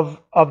of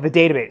the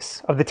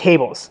database, of the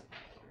tables,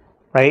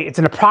 right? It's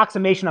an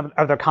approximation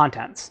of their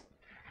contents.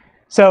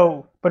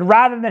 So, but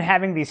rather than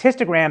having these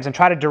histograms and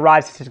try to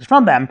derive statistics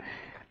from them,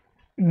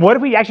 what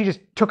if we actually just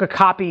took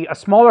a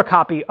smaller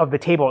copy of the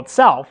table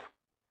itself,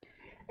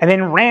 and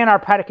then ran our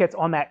predicates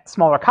on that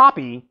smaller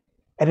copy,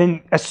 and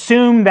then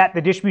assume that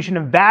the distribution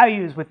of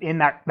values within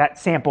that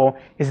sample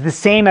is the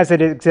same as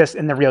it exists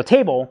in the real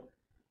table,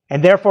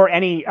 and therefore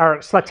our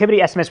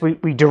selectivity estimates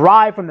we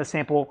derive from the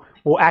sample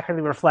will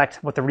accurately reflect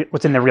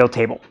what's in the real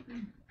table.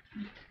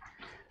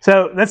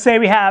 So let's say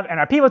we have, in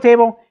our pivot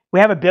table, we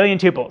have 1 billion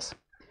tuples.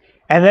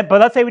 But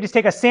let's say we just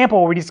take a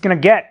sample, we're just going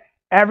to get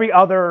every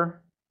other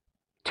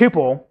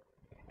tuple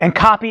and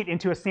copy it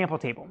into a sample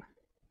table.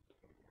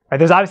 Right,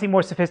 there's obviously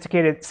more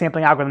sophisticated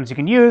sampling algorithms you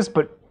can use,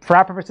 but for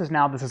our purposes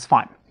now, this is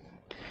fine.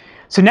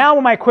 So now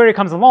when my query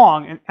comes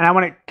along and I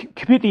want to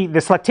compute the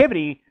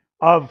selectivity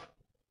of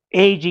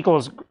age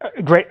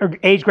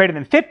greater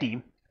than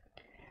 50,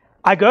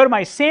 I go to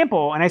my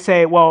sample and I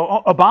say,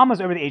 well, Obama's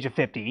over the age of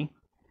 50,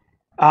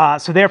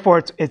 so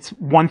therefore it's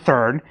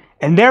 1/3,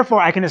 and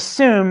therefore I can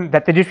assume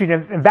that the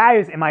distribution of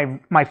values in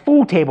my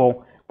full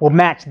table will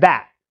match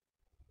that.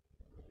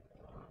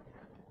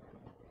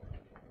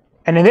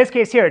 And in this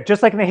case here,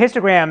 just like in the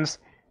histograms,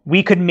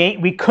 we could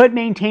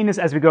maintain this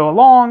as we go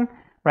along,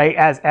 right?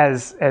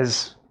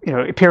 As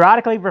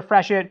periodically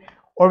refresh it,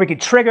 or we could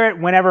trigger it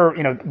whenever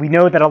we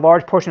know that a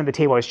large portion of the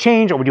table has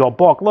changed, or we do a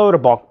bulk load or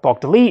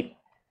bulk delete.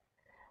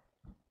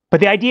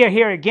 But the idea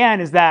here again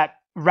is that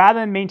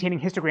rather than maintaining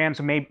histograms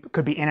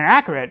could be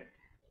inaccurate,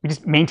 we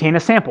just maintain a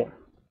sample.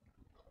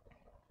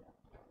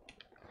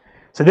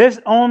 So this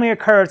only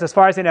occurs, as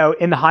far as I know,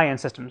 in the high-end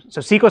systems.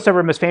 So SQL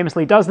Server most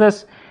famously does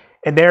this,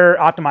 and their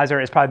optimizer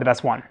is probably the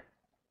best one.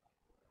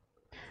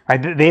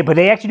 Right? But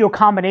they actually do a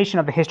combination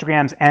of the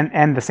histograms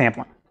and the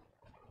sampling,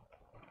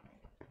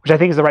 which I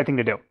think is the right thing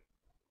to do.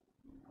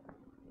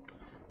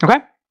 Okay?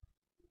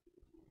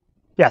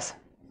 Yes?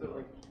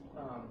 So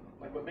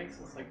what makes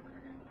this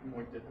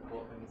more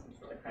difficult in the sense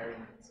that higher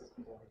end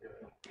systems only do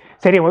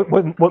it? Say again,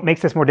 what makes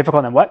this more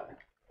difficult than what?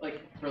 Why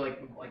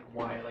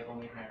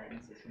only higher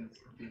end systems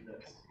do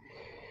this?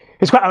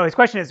 His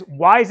question is,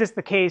 why is this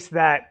the case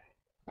that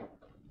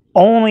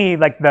only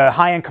the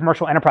high-end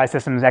commercial enterprise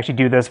systems actually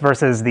do this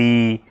versus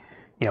the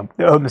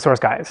open source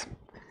guys?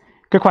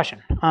 Good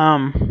question.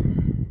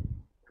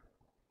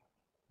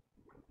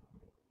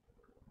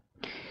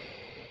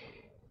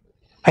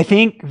 I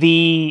think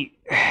actually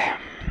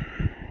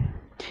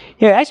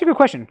a good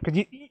question,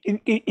 because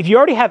if you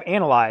already have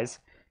analyze,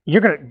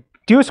 you're going to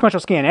do a sequential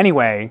scan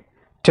anyway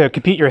to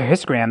compute your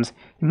histograms.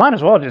 You might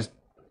as well just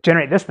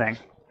generate this thing.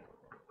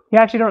 You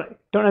actually don't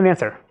know the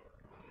answer.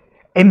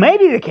 It may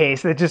be the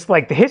case that just the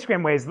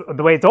histogram way is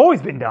the way it's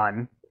always been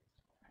done,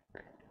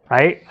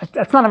 right?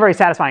 That's not a very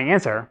satisfying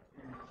answer.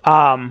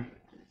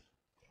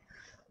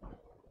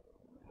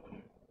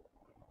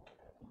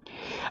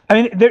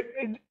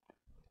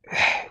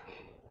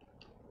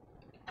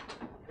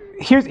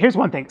 Here's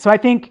one thing. So I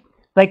think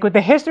with the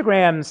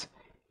histograms,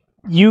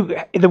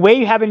 the way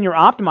you have it in your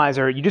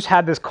optimizer, you just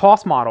have this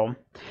cost model.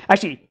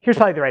 Actually, here's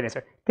probably the right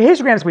answer. The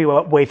histograms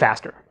will be way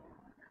faster.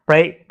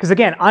 Right? Because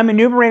again, I'm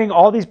enumerating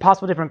all these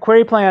possible different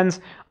query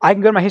plans. I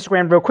can go to my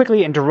histogram real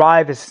quickly and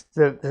derive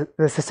the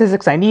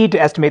statistics I need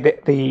to estimate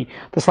the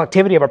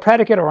selectivity of a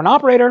predicate or an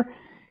operator.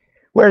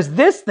 Whereas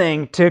this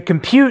thing, to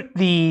compute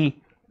the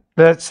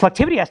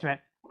selectivity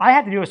estimate, I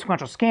have to do a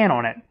sequential scan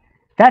on it.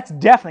 That's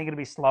definitely going to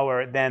be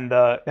slower than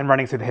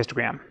running through the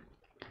histogram.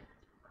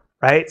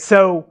 Right?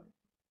 So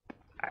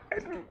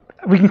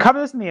we can cover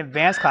this in the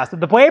advanced class.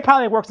 But the way it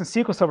probably works in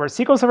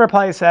SQL Server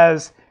probably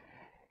says,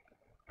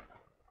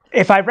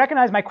 if I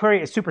recognize my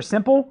query is super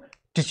simple,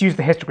 just use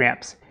the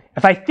histograms.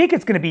 If I think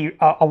it's going to be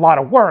a lot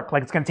of work,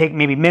 like it's going to take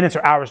maybe minutes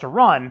or hours to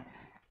run,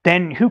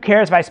 then who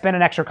cares if I spend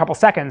an extra couple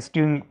seconds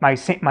doing my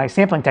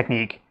sampling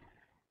technique,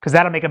 because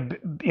that'll make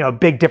a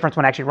big difference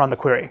when I actually run the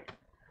query.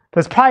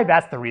 So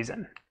that's the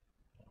reason.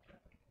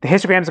 The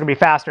histograms are going to be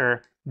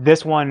faster.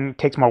 This one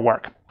takes more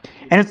work,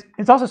 and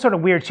it's also sort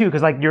of weird too,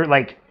 because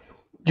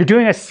you're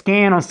doing a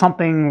scan on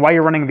something while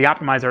you're running the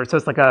optimizer. So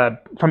it's like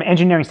from an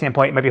engineering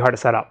standpoint, it might be hard to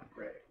set up.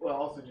 Right. Well,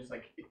 also just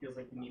like it feels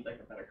like you need like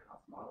a better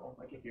cost model.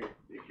 Like if your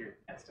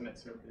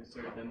estimates are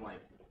sort of then like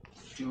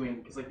doing,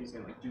 because like you're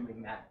saying, like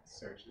doing that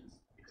search is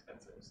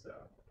expensive. So.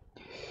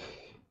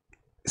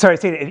 Sorry,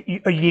 say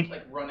that you need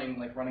like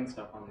running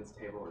stuff on this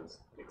table is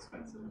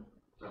expensive,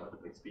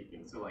 relatively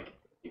speaking. So like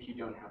if you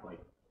don't have like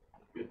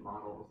good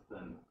models,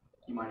 then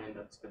you might end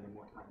up spending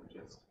more time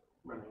just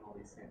running all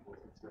these samples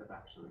instead of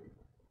actually.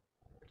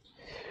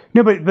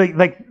 No, but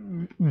like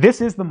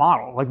this is the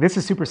model. Like this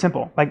is super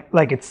simple.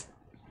 Like it's,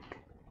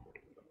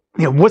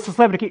 what's the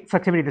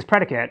selectivity of this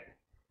predicate?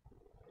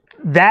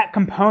 That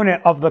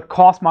component of the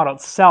cost model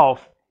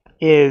itself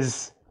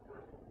is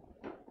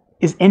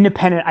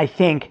independent, I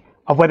think,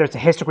 of whether it's a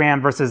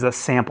histogram versus a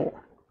sample.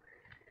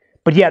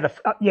 But yeah,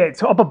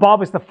 so up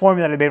above is the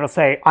formula to be able to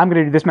say, I'm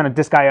going to do this amount of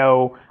disk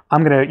I/O.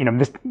 I'm going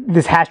to,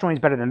 this hash join is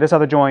better than this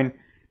other join.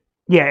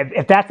 Yeah,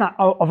 if that's not,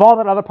 of all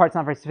that other part's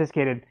not very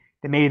sophisticated,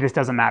 then maybe this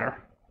doesn't matter.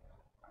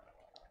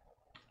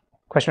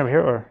 Question over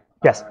here, or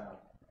yes?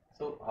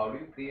 So how do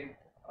you create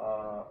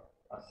a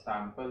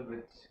sample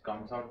which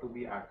comes out to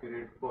be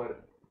accurate for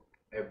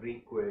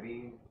every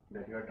query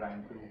that you're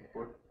trying to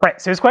put?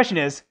 Right, so his question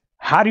is,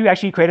 how do you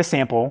actually create a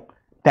sample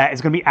that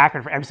is going to be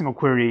accurate for every single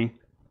query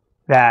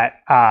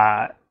that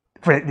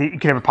you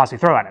could ever possibly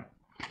throw at it?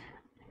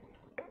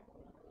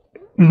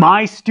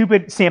 My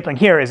stupid sampling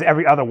here is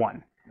every other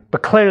one.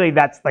 But clearly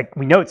that's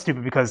we know it's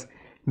stupid because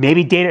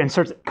maybe data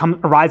inserts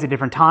arise at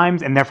different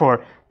times, and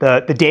therefore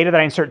the data that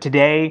I insert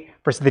today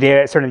versus the data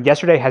I inserted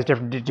yesterday has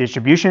different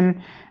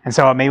distribution. And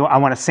so maybe I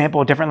want to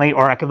sample differently,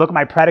 or I could look at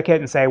my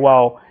predicate and say,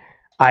 well,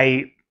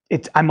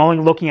 I'm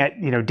only looking at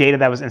data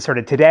that was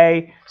inserted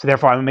today, so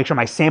therefore I want to make sure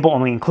my sample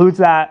only includes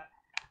that.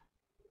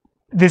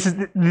 This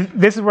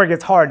is where it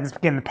gets hard, and it's,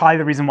 again, probably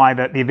the reason why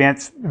the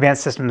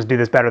advanced systems do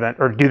this better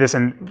or do this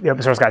and the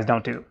open source guys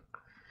don't do.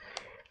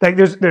 Like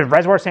there's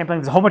reservoir sampling,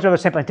 there's a whole bunch of other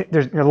sampling,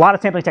 there's a lot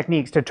of sampling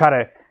techniques to try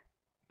to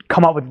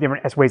come up with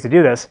different ways to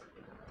do this.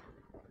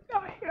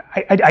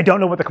 I don't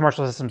know what the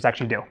commercial systems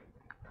actually do.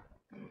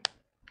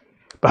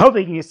 But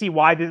hopefully you can see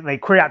why the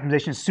query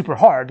optimization is super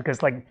hard, because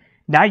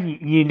now you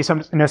need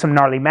to know some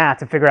gnarly math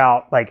to figure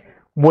out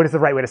what is the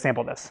right way to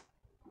sample this.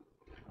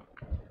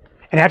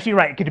 And actually,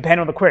 right, it could depend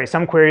on the query.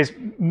 Some queries,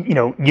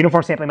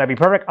 uniform sampling might be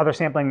perfect. Other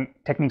sampling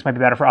techniques might be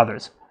better for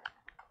others.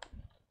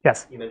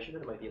 Yes? You mentioned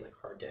that it might be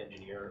hard to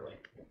engineer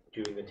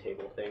doing the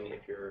table thing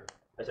if you're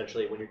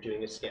essentially when you're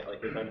doing a scan,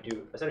 you're trying to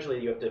do essentially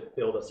you have to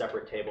build a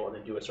separate table and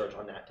then do a search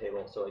on that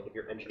table. So if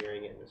you're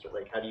engineering it, it's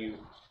sort of how do you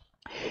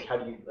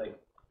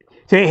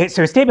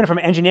So a statement from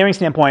an engineering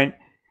standpoint,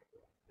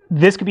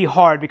 this could be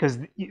hard because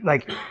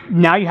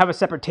now you have a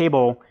separate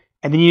table,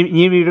 and then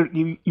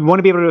you want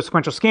to be able to do a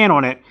sequential scan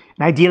on it,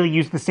 and ideally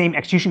use the same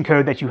execution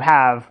code that you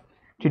have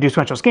to do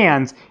sequential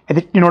scans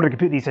in order to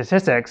compute these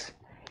statistics.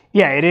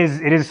 Yeah, it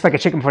is like a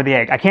chicken before the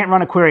egg. I can't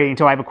run a query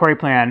until I have a query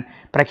plan,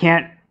 but I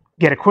can't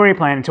get a query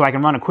plan until I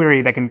can run a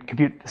query that can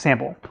compute the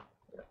sample.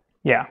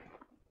 Yeah.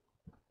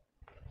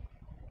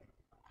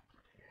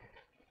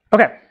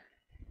 Okay.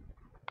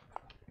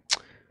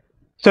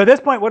 So at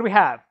this point, what do we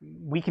have?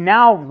 We can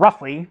now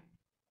roughly,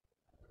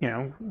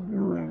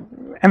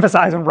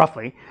 emphasize on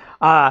roughly,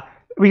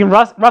 we can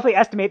roughly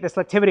estimate the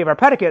selectivity of our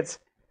predicates.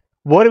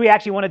 What do we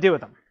actually want to do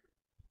with them?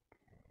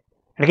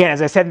 And again,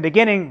 as I said in the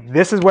beginning,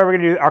 this is where we're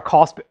going to do our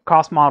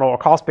cost model or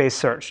cost-based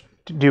search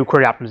to do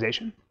query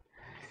optimization.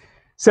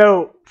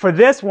 So for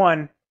this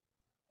one,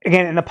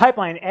 again, in the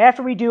pipeline,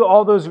 after we do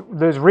all those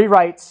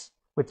rewrites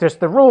with just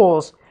the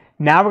rules,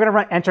 now we're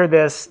going to enter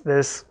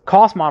this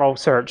cost model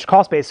search,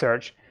 cost-based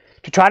search,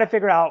 to try to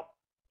figure out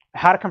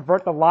how to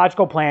convert the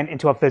logical plan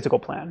into a physical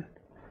plan.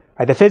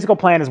 Right? The physical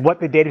plan is what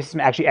the data system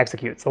actually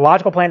executes. The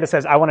logical plan that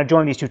says, I want to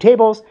join these two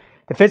tables.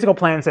 The physical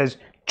plan says,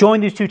 join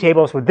these two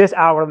tables with this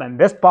algorithm and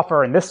this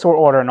buffer and this sort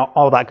order and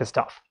all that good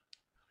stuff.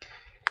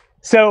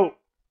 So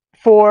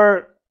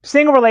for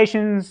single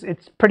relations,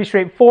 it's pretty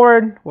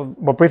straightforward.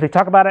 We'll briefly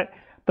talk about it.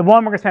 The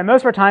one we're going to spend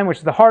most of our time, which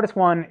is the hardest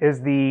one,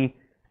 is the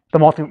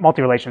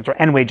multi-relations or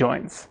n-way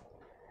joins.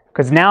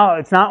 Because now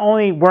it's not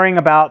only worrying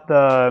about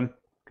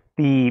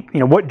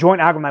what join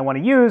algorithm I want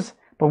to use,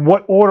 but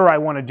what order I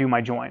want to do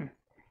my join.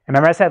 And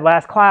remember I said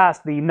last class,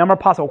 the number of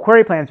possible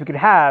query plans we could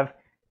have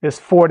is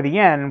 4 to the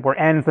n, where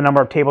n is the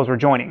number of tables we're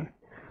joining.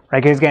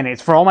 Right? Because again,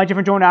 it's for all my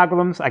different join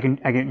algorithms. I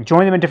can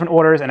join them in different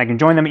orders, and I can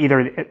join them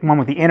either one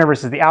with the inner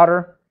versus the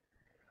outer.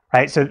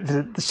 Right? So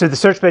the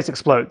search space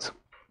explodes.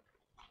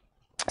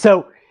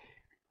 So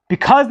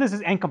because this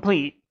is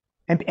incomplete,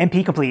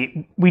 NP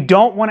complete, we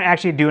don't want to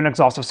actually do an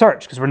exhaustive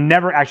search because we're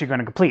never actually going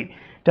to complete.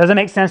 Doesn't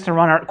make sense to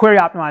run our query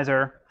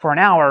optimizer for an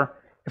hour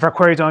if our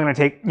query is only going to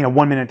take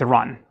 1 minute to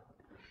run.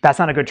 That's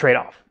not a good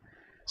trade-off.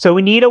 So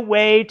we need a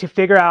way to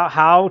figure out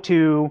how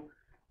to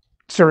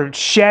sort of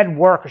shed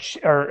work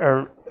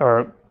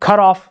or cut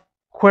off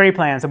query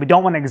plans that we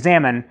don't want to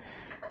examine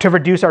to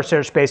reduce our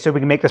search space so we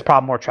can make this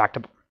problem more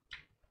tractable.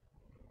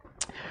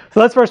 So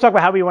let's first talk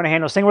about how we want to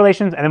handle single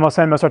relations, and then we'll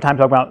spend most of our time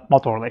talking about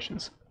multiple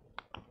relations.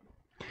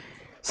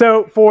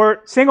 So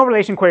for single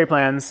relation query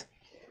plans,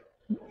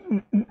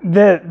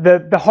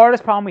 the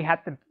hardest problem we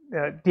have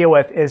to deal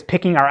with is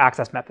picking our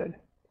access method,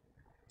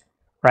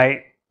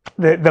 right?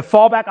 The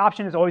fallback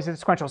option is always a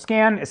sequential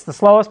scan. It's the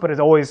slowest, but it's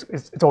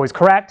always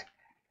correct.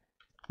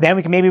 Then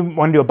we can maybe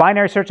want to do a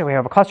binary search if we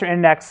have a cluster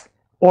index,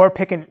 or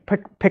pick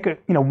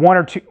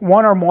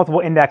one or multiple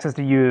indexes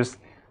to use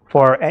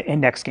for an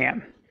index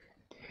scan.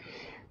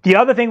 The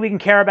other thing we can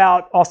care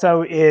about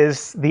also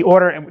is the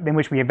order in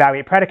which we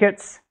evaluate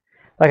predicates.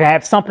 Like I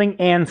have something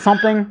and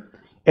something.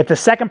 If the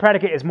second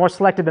predicate is more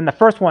selected than the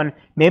first one,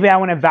 maybe I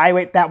want to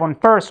evaluate that one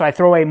first, so I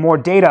throw away more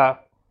data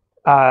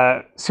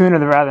sooner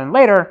rather than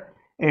later.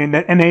 And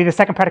then the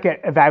second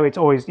predicate evaluates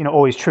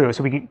always true.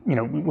 So we can,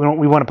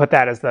 we want to put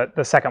that as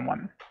the second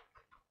one.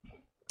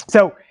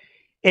 So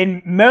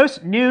in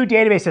most new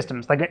database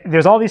systems, like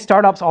there's all these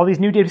startups, all these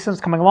new database systems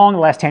coming along in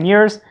the last 10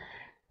 years.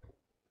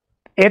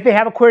 If they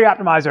have a query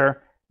optimizer,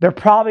 they're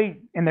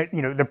probably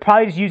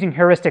just using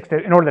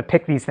heuristics in order to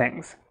pick these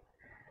things.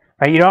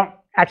 Right? You don't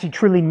actually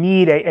truly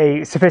need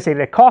a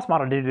sophisticated cost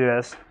model to do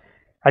this.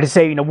 I just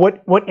say,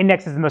 what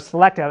index is the most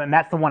selective, and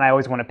that's the one I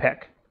always want to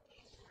pick.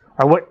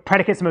 Or what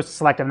predicate is the most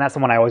selective, and that's the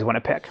one I always want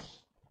to pick.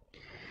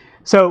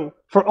 So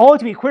for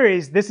OLTP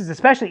queries, this is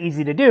especially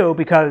easy to do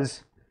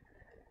because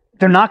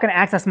they're not going to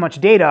access much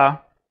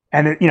data,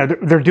 and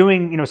they're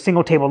doing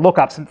single table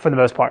lookups for the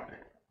most part.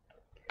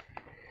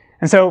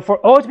 And so for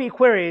OLTP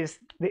queries,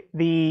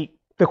 the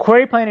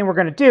query planning we're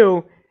going to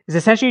do is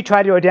essentially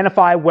try to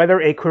identify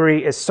whether a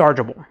query is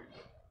sargeable. All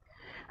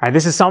right,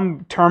 this is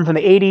some term from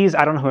the 80s.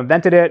 I don't know who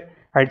invented it.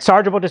 All right,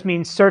 sargeable just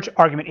means search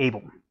argument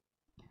able.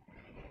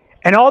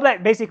 And all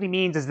that basically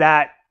means is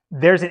that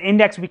there's an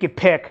index we could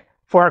pick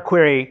for our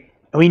query,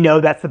 and we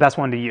know that's the best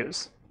one to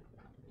use.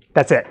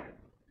 That's it.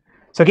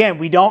 So again,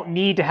 we don't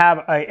need to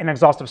have an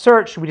exhaustive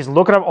search. We just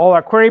look at all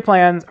our query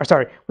plans,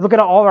 we look at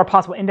all our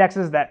possible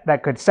indexes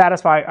that could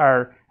satisfy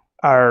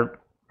our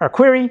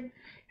query,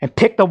 and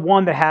pick the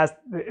one that has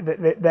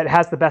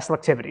the best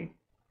selectivity,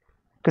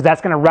 because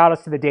that's going to route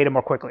us to the data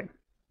more quickly.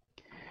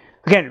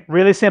 Again,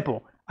 really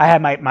simple. I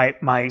have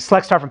my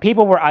select star from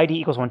people where ID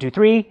equals 1, 2,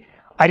 3.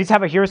 I just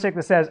have a heuristic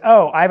that says,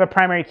 oh, I have a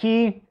primary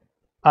key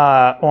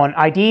on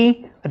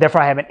ID,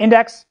 therefore I have an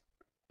index.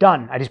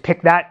 Done. I just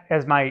pick that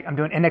as I'm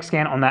doing index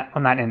scan on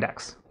that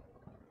index.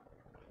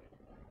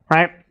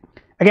 Right?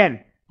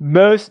 Again,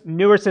 most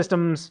newer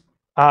systems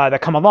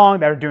that come along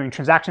that are doing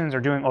transactions or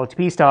doing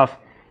OLTP stuff,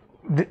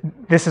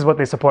 this is what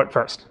they support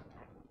first.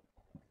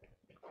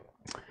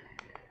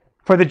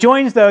 For the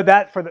joins, though,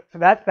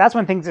 that's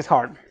when things is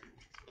hard.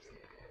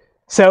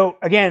 So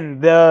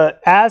again,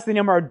 as the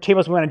number of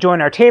tables we want to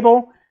join our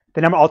table,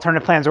 the number of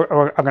alternative plans are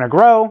going to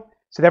grow.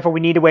 So therefore,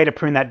 we need a way to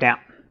prune that down.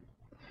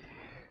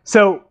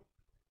 So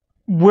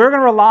we're going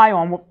to rely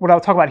on what I'll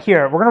talk about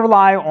here. We're going to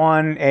rely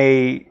on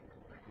a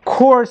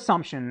core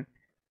assumption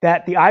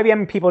that the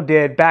IBM people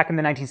did back in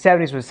the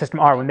 1970s with System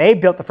R when they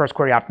built the first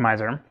query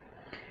optimizer.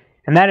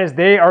 And that is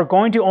they are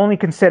going to only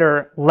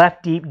consider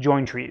left deep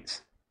join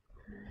trees.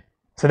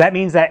 So that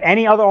means that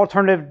any other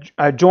alternative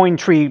join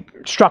tree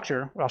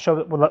structure, I'll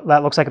show what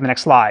that looks like in the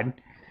next slide,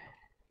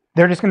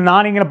 they're just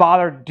not even going to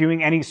bother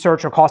doing any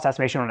search or cost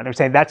estimation on it. They're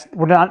saying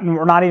we're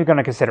not even going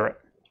to consider it.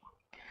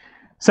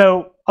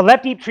 So a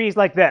left deep tree is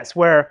like this,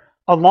 where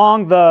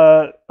on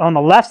the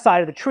left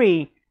side of the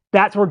tree,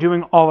 that's where we're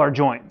doing all our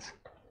joins,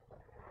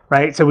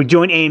 right? So we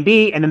join A and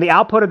B, and then the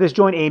output of this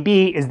join A and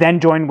B is then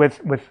joined with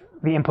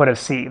the input of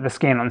C, the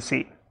scan on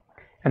C,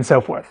 and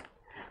so forth,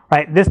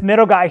 right? This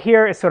middle guy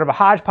here is sort of a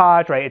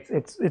hodgepodge, right?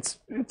 It's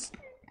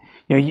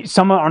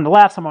some are on the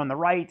left, some are on the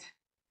right,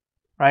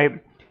 right?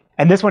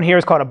 And this one here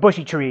is called a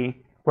bushy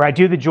tree, where I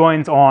do the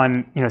joins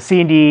on C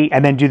and D,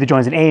 and then do the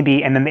joins in A and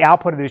B, and then the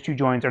output of those two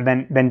joins are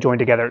then joined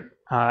together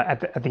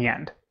at the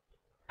end.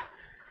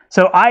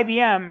 So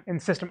IBM in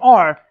System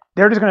R,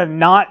 they're just going to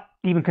not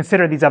even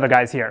consider these other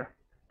guys here.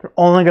 They're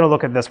only going to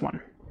look at this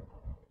one.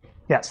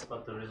 Yes?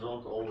 But the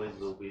result always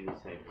will be the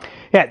same.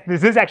 Yeah,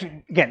 this is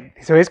actually, again,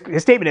 so his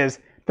statement is,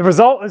 the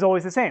result is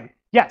always the same.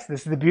 Yes,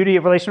 this is the beauty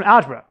of relational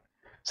algebra.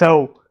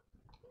 So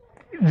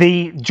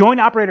the join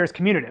operator is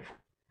commutative.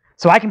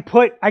 So I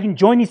can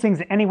join these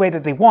things in any way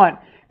that they want,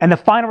 and the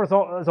final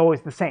result is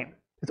always the same.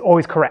 It's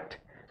always correct.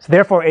 So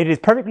therefore, it is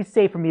perfectly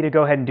safe for me to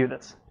go ahead and do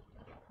this.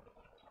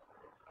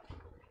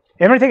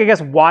 Everyone think, I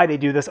guess, why they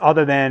do this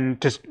other than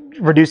just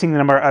reducing the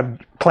number of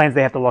plans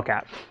they have to look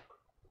at?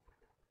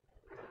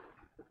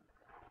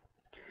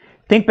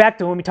 Think back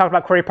to when we talked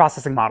about query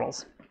processing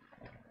models.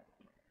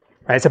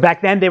 Right? So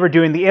back then, they were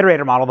doing the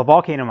iterator model, the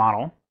volcano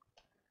model.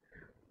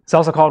 It's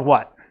also called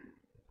what?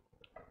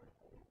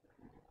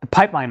 The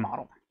pipeline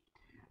model.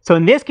 So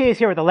in this case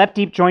here with the left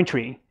deep join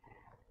tree,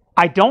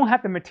 I don't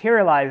have to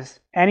materialize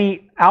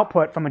any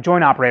output from a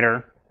join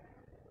operator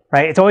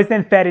right? It's always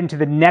then fed into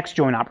the next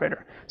join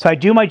operator. So I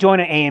do my join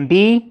on A and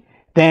B,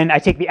 then I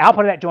take the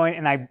output of that join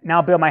and I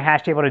now build my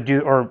hash table to do,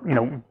 or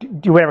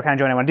do whatever kind of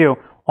join I want to do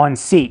on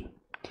C.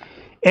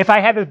 If I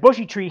have this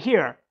bushy tree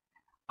here,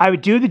 I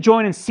would do the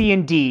join in C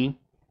and D.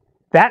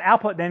 That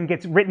output then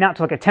gets written out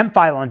to like a temp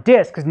file on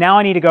disk, because now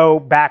I need to go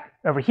back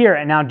over here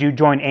and now do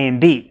join A and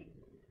B.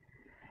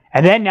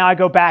 And then now I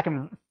go back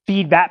and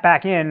feed that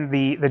back in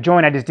the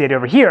join I just did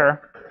over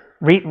here,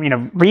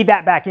 read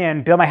that back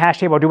in, build my hash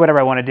table, do whatever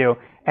I want to do,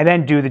 and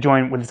then do the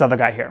join with this other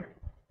guy here.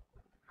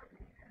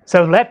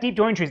 So left deep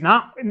join trees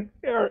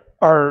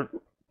are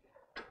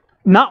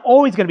not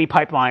always going to be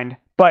pipelined,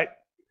 but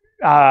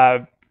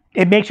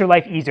it makes your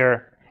life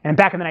easier. And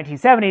back in the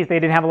 1970s, they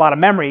didn't have a lot of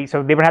memory,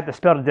 so they would have to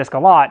spell to disk a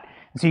lot.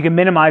 So you can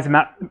minimize the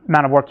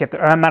amount of work you have to,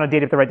 or amount of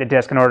data you have to write to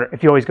disk in order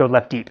if you always go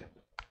left deep.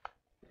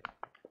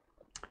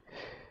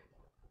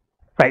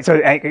 Right. So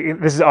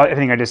this is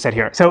everything I just said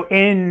here. So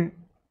in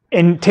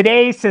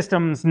today's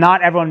systems,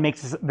 not everyone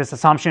makes this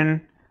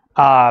assumption,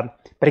 but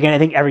again, I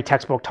think every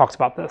textbook talks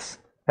about this.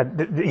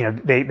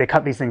 They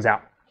cut these things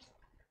out.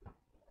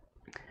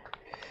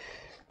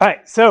 All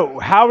right. So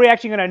how are we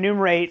actually going to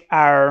enumerate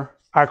our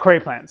query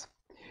plans?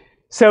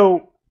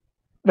 So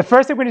the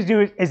first thing we're going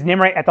to do is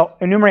enumerate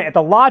at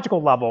the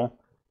logical level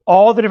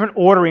all the different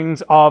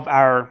orderings of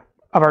our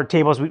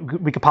tables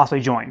we could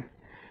possibly join.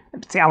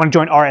 Say I want to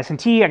join R, S, and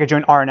T. I could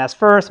join R and S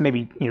first,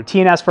 maybe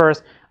T and S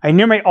first. I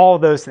enumerate all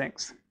of those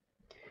things,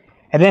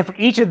 and then for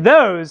each of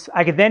those,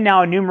 I could then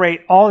now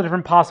enumerate all the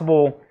different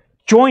possible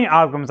join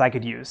algorithms I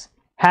could use: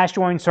 hash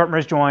join, sort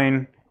merge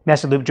join,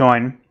 nested loop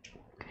join.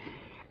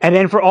 And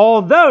then for all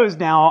of those,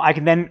 now I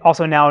can then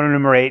also now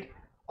enumerate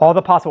all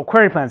the possible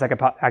query plans I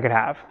could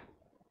have.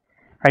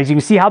 Right, so you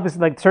can see how this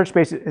search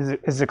space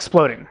is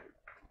exploding.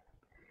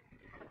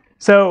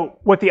 So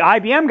what the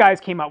IBM guys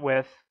came up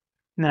with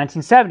in the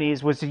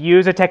 1970s was to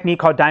use a technique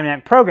called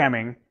dynamic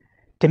programming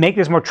to make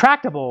this more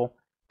tractable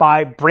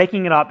by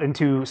breaking it up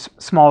into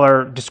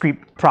smaller,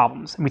 discrete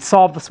problems. And we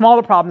solve the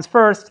smaller problems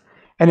first,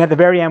 and at the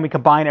very end, we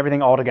combine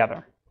everything all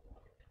together.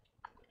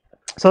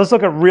 So let's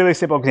look at a really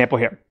simple example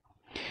here.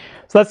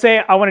 So let's say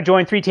I want to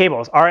join 3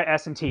 tables, R,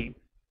 S, and T.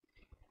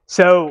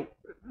 So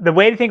the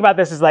way to think about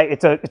this is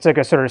it's like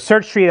a sort of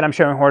search tree that I'm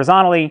showing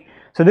horizontally.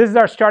 So this is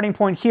our starting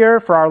point here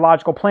for our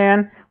logical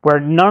plan, where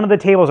none of the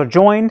tables are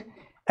joined.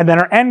 And then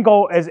our end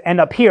goal is end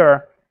up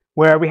here,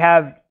 where we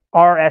have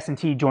R, S, and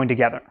T joined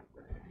together.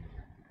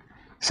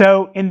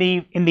 So in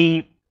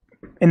the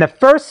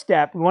first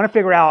step, we want to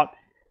figure out,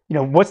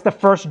 what's the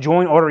first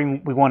join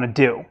ordering we want to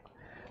do.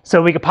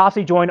 So we could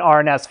possibly join R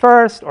and S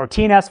first, or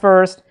T and S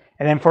first,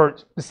 and then for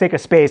the sake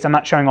of space, I'm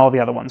not showing all the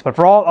other ones. But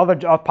for all other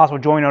possible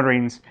join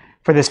orderings,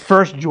 for this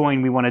first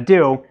join we want to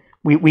do,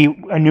 we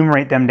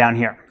enumerate them down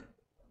here.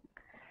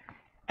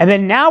 And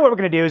then now what we're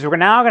going to do is we're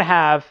now going to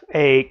have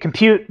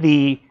compute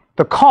the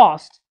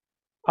cost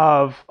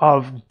of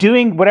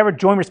doing whatever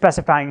join we're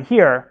specifying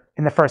here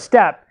in the first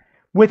step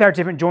with our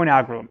different join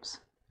algorithms.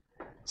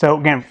 So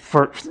again,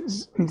 for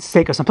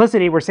sake of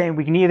simplicity, we're saying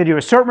we can either do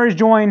a sort merge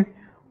join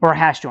or a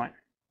hash join.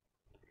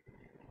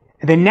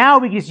 And then now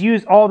we just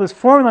use all those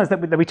formulas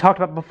that we talked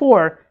about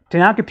before to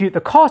now compute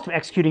the cost of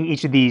executing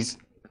each of these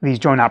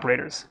join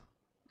operators.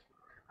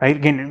 Right?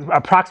 Again,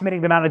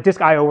 approximating the amount of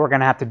disk I/O we're going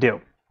to have to do.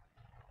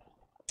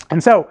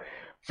 And so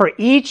for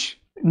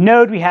each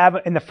node we have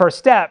in the first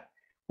step,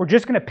 we're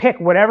just going to pick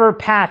whatever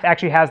path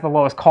actually has the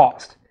lowest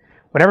cost.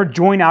 Whatever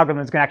join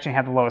algorithm is going to actually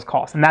have the lowest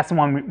cost, and that's the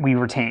one we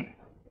retain.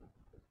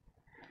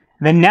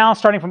 And then now,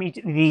 starting from each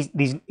of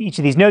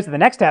these nodes to the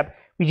next step,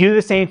 we do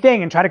the same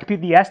thing and try to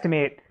compute the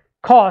estimate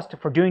cost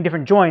for doing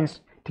different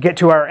joins to get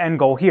to our end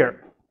goal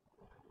here.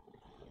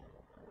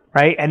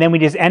 Right? And then we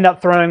just end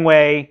up throwing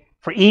away,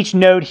 for each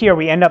node here,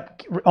 we end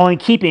up only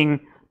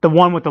keeping the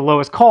one with the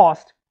lowest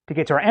cost to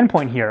get to our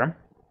endpoint here.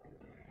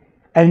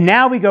 And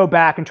now we go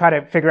back and try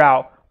to figure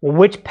out, well,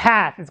 which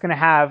path is going to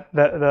have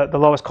the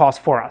lowest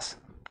cost for us.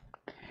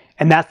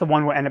 And that's the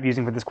one we'll end up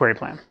using for this query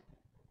plan.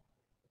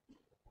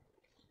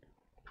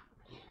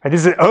 Right,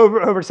 this is an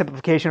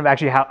oversimplification of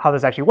actually how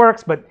this actually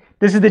works, but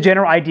this is the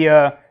general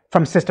idea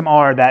from System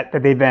R that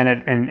they've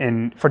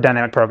been for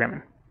dynamic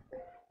programming.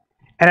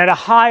 And at a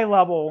high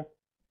level,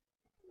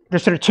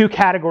 there's sort of 2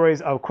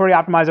 categories of query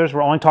optimizers.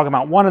 We're only talking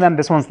about one of them.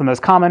 This one's the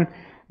most common.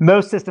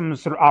 Most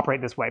systems sort of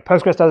operate this way.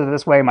 Postgres does it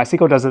this way.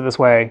 MySQL does it this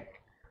way.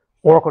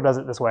 Oracle does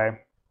it this way.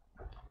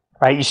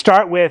 Right? You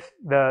start with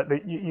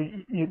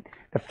the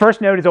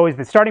first node is always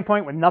the starting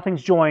point when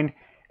nothing's joined,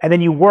 and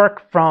then you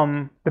work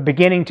from the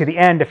beginning to the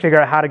end to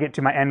figure out how to get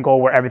to my end goal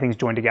where everything's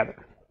joined together.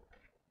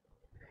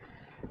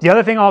 The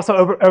other thing,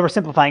 also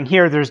oversimplifying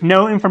here, there's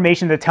no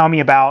information to tell me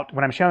about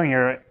what I'm showing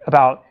here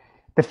about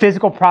the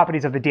physical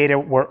properties of the data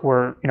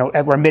we're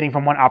emitting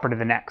from one operator to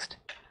the next.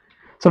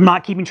 So I'm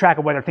not keeping track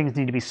of whether things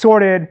need to be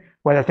sorted,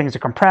 whether things are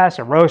compressed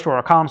or row store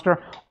or column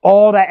store.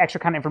 All that extra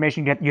kind of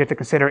information you have to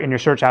consider in your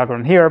search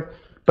algorithm here.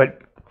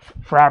 But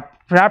for our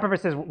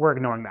purposes, we're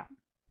ignoring that.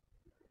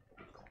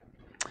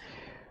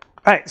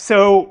 All right,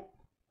 so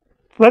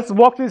let's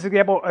walk through this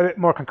example a bit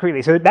more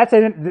concretely. So that's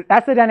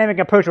the dynamic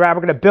approach where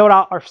we're going to build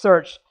out our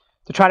search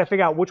to try to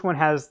figure out which one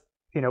has,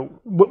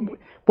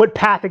 what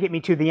path to get me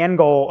to the end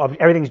goal of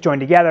everything's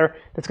joined together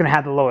that's going to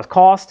have the lowest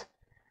cost.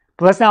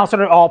 But let's now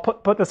sort of all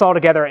put this all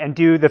together and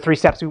do the 3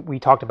 steps we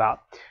talked about.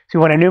 So we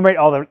want to enumerate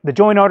all the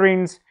join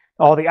orderings,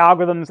 all the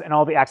algorithms, and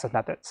all the access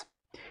methods.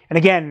 And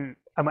again,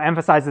 I'm going to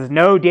emphasize this,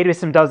 no database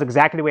system does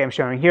exactly the way I'm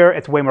showing here.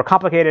 It's way more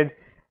complicated.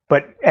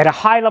 But at a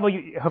high level,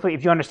 hopefully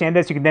if you understand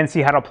this, you can then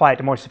see how to apply it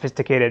to more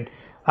sophisticated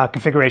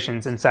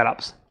configurations and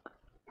setups.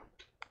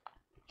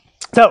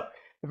 So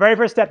the very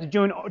first step to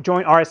join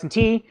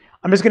RS&T,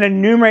 I'm just going to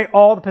enumerate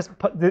all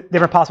the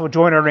different possible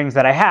join orderings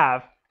that I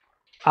have.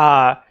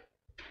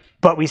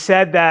 But we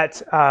said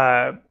that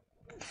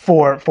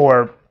for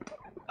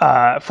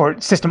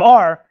system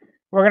R,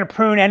 we're going to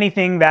prune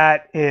anything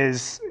that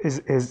is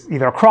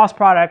either a cross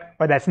product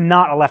or that's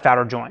not a left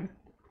outer join.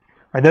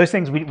 Right, those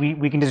things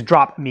we can just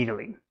drop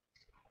immediately.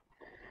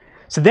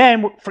 So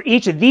then for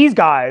each of these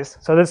guys,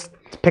 so let's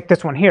pick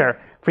this one here.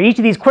 For each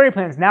of these query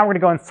plans, now we're going to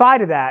go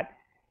inside of that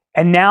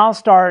and now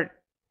start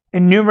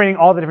enumerating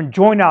all the different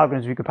join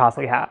algorithms we could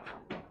possibly have.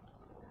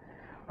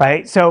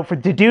 Right? So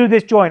to do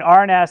this join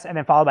R and S and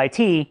then followed by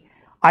T,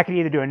 I could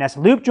either do a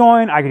nested loop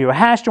join, I could do a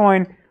hash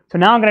join. So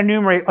now I'm going to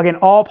enumerate, again,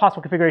 all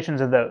possible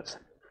configurations of those.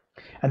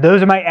 And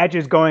those are my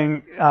edges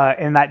going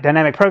in that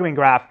dynamic programming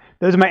graph.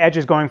 Those are my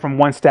edges going from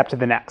one step to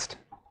the next.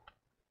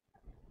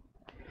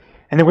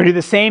 And then we're going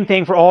to do the same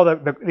thing for all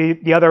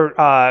the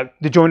other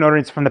join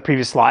orderings from the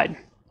previous slide.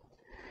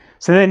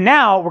 So then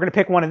now we're going to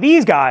pick one of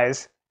these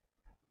guys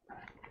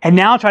and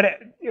now try to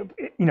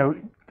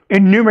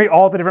enumerate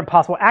all the different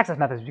possible access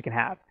methods we can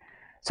have.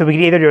 So we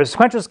could either do a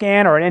sequential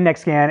scan or an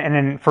index scan, and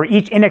then for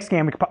each index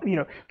scan,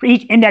 for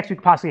each index we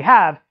could possibly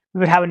have, we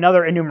would have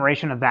another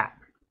enumeration of that.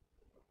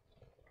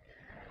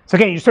 So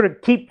again, you sort of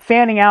keep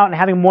fanning out and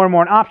having more and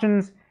more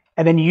options,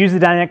 and then you use the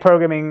dynamic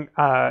programming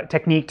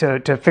technique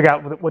to figure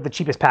out what the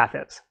cheapest path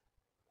is.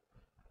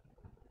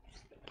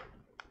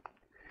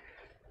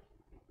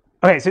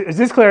 Okay, so is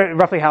this clear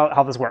roughly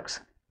how this works?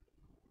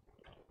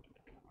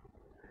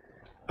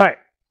 All right,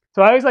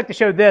 so I always like to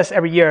show this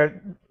every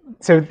year.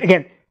 So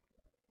again,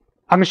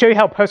 I'm going to show you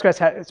how Postgres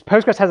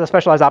has a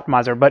specialized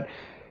optimizer, but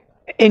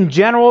in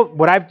general,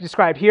 what I've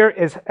described here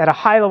is at a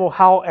high level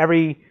how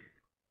every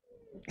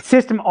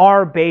system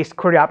R-based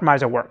query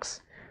optimizer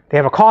works. They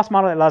have a cost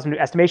model that allows them to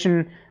do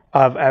estimation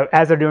of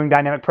as they're doing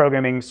dynamic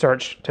programming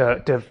search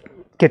to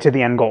get to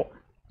the end goal.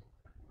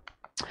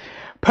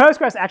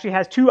 Postgres actually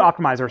has 2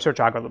 optimizer search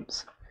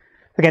algorithms.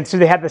 Again, so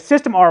they have the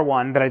system R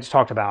one that I just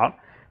talked about,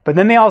 but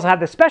then they also have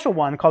the special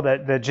one called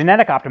the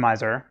genetic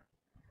optimizer,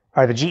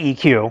 or the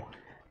GEQ,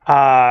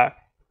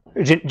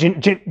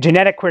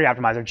 genetic query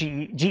optimizer,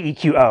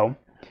 GEQO.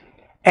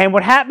 And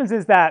what happens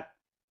is that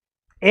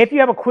if you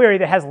have a query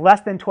that has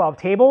less than 12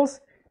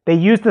 tables, they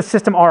use the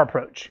system R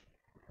approach.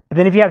 But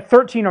then if you have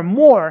 13 or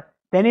more,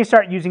 then they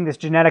start using this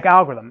genetic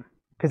algorithm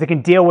because it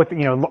can deal with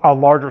a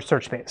larger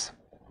search space.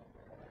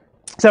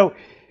 So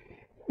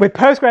with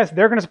Postgres,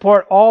 they're going to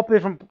support all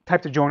different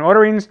types of join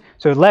orderings.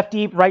 So left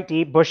deep, right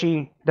deep,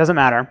 bushy, doesn't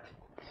matter.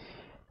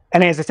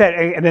 And as I said,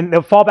 and then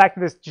they'll fall back to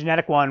this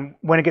genetic one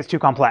when it gets too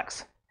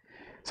complex.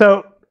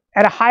 So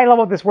at a high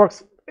level, this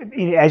works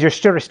as your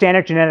sort of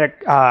standard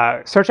genetic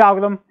search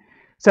algorithm.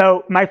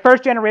 So my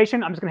first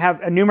generation, I'm just going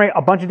to enumerate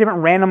a bunch of different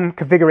random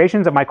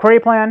configurations of my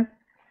query plan,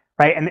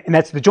 right? And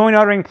that's the join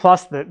ordering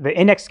plus the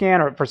index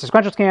scan or for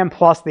sequential scan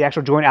plus the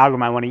actual join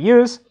algorithm I want to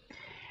use.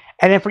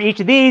 And then for each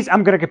of these,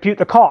 I'm going to compute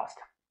the cost.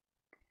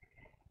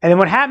 And then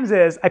what happens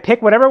is I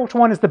pick which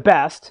one is the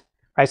best,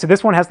 right? So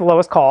this one has the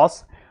lowest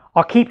cost.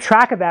 I'll keep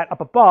track of that up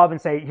above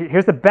and say,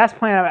 here's the best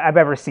plan I've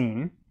ever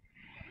seen.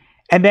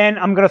 And then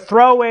I'm going to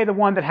throw away the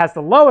one that has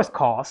the lowest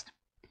cost,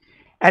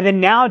 and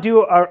then now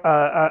do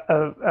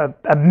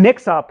a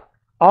mix-up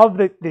of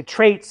the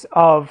traits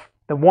of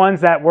the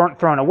ones that weren't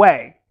thrown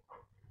away.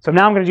 So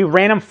now I'm going to do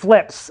random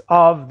flips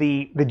of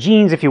the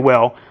genes, if you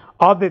will,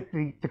 of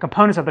the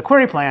components of the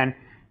query plan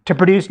to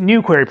produce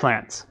new query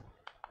plans,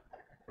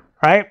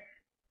 right?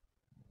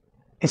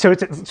 And so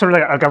it's sort of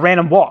like a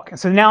random walk. And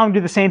so now I'm going to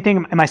do the same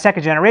thing in my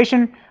second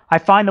generation. I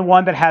find the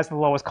one that has the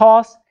lowest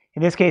cost.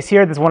 In this case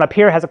here, this one up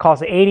here has a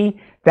cost of 80.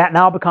 That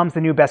now becomes the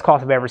new best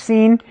cost I've ever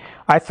seen.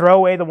 I throw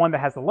away the one that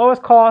has the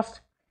lowest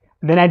cost.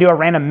 And then I do a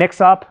random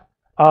mix-up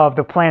of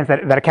the plans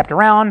that I kept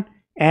around,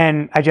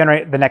 and I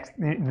generate the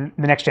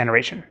next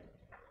generation.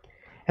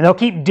 And they'll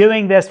keep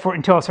doing this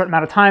until a certain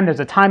amount of time. There's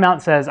a timeout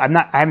that says I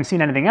haven't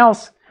seen anything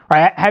else, or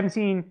I haven't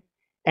seen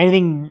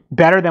anything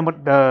better than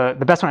what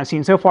the best one I've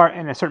seen so far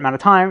in a certain amount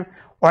of time,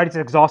 or I just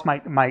exhaust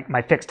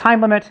my fixed time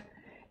limit,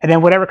 and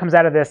then whatever comes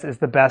out of this is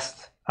the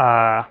best,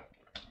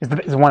 is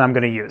the one I'm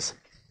going to use.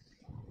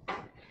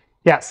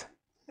 Yes?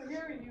 So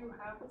here you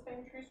have the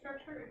same tree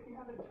structure. If you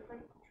have a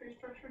different tree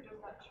structure, does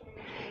that change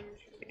how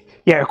you choose?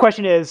 Yeah, the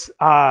question is,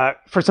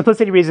 for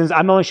simplicity reasons,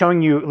 I'm only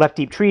showing you left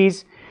deep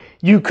trees.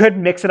 You could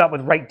mix it up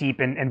with right deep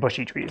and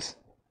bushy trees.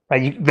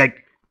 Right?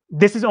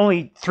 This is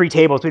only 3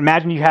 tables, but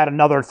imagine you had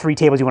another 3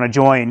 tables you want to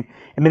join,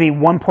 and maybe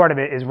one part of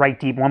it is right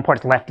deep, one part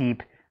is left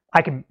deep.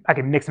 I can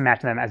mix and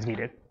match them as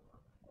needed.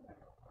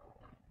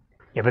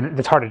 Yeah, but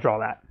it's hard to draw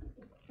that.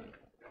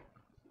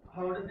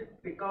 How does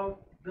it pick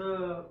out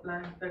the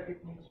plans that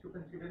it needs to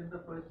consider in the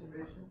first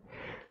generation?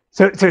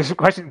 So the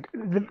question,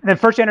 the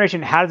first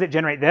generation, how does it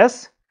generate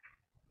this?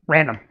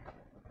 Random.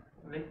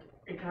 Like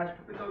it has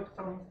to pick out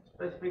some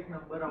specific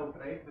number out,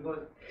 right?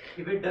 Because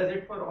if it does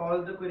it for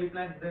all the query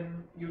plans,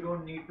 then you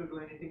don't need to do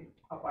anything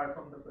apart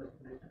from the first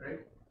generation, right?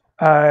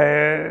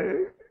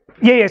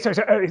 Yeah. So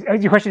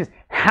your question is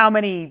how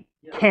many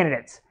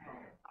candidates?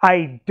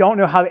 I don't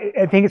know how.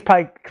 I think it's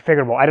probably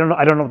configurable. I don't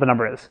know what the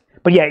number is.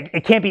 But yeah,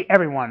 it can't be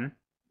everyone.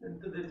 Then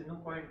there is no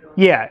point.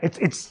 Yeah,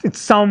 it's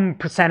some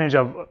percentage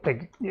of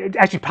like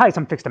actually probably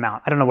some fixed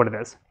amount. I don't know what it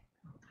is.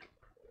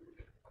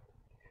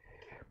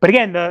 But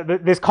again,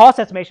 this cost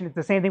estimation is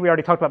the same thing we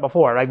already talked about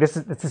before. Right? It's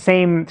the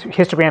same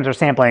histograms or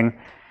sampling,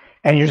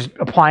 and you're just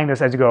applying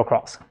this as you go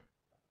across.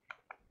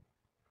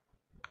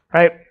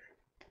 Right?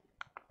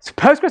 So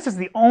Postgres is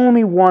the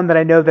only one that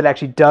I know that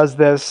actually does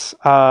this.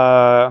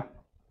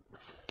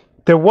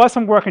 There was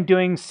some work in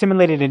doing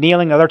simulated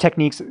annealing, other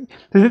techniques.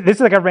 This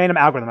is like a random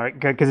algorithm, right?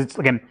 Because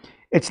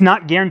it's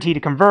not guaranteed to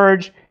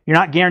converge. You're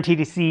not guaranteed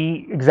to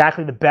see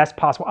exactly the best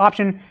possible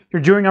option.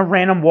 You're doing a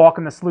random walk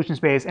in the solution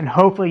space, and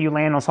hopefully you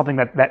land on something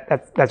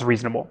that's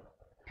reasonable.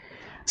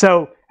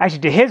 So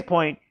actually, to his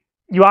point,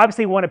 you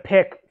obviously want to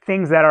pick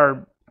things that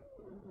are,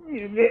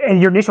 and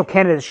your initial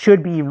candidates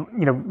should be,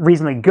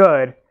 reasonably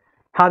good.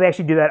 How they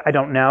actually do that, I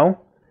don't know.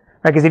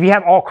 Right? Because if you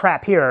have all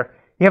crap here,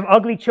 you have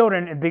ugly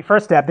children in the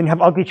first step, then you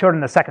have ugly children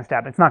in the second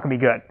step. It's not going to be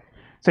good.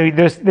 So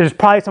there's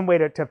probably some way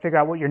to figure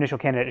out what your initial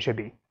candidate should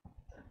be.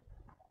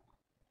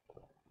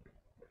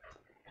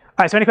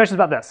 All right, so any questions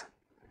about this?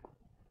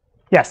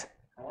 Yes?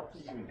 How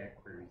often do you get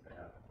queries that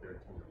have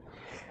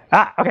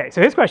 13? Okay,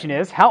 so his question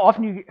is, how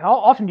often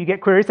do you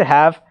get queries that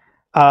have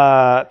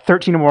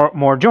 13 or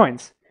more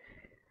joins?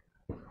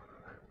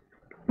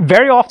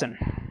 Very often.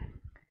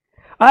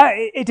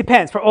 It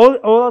depends. For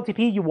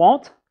OLTP, you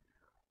won't.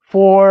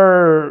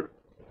 For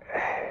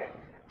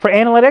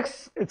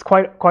analytics, it's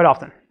quite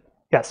often.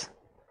 Yes.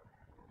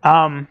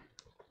 Right.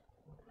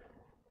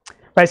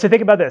 So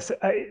think about this.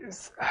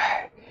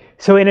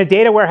 So in a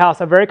data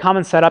warehouse, a very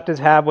common setup is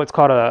to have what's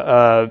called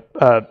a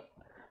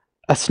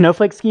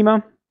snowflake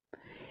schema,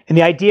 and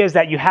the idea is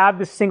that you have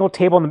this single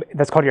table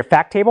that's called your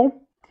fact table,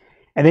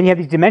 and then you have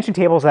these dimension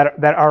tables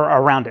that are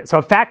around it. So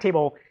a fact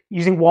table,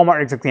 using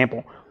Walmart as an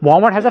example,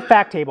 Walmart has a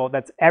fact table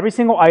that's every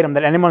single item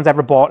that anyone's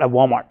ever bought at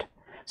Walmart.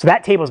 So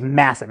that table is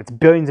massive. It's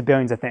billions and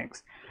billions of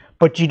things.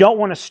 But you don't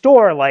want to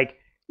store like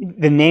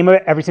the name of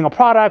every single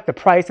product, the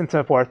price, and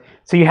so forth.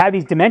 So you have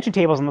these dimension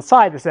tables on the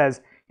side that says,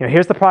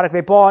 here's the product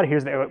they bought,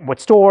 here's what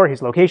store,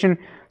 here's location.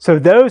 So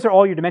those are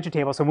all your dimension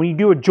tables. So when you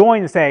do a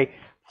join and say,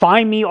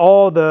 find me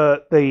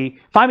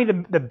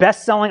the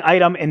best-selling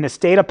item in the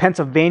state of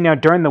Pennsylvania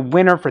during the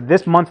winter for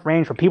this month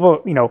range for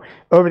people,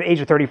 over the age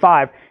of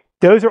 35,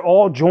 those are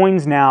all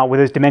joins now with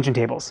those dimension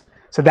tables.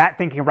 So that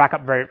thing can rack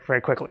up very,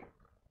 very quickly.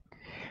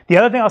 The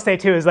other thing I'll say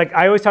too is like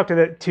I always talk to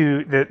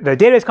the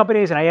database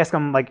companies and I ask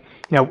them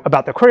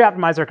about the query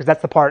optimizer because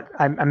that's the part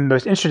I'm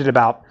most interested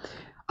about.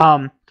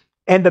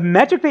 And the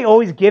metric they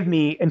always give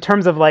me in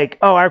terms of like,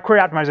 oh, our query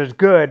optimizer is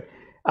good,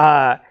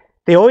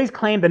 they always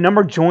claim the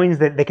number of joins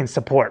that they can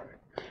support.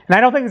 And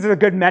I don't think this is a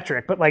good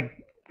metric, but like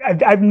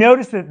I've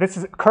noticed that this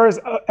occurs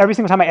every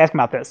single time I ask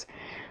them about this.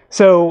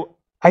 So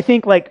I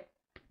think like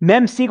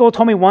Mem Siegel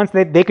told me once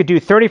that they could do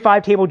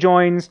 35 table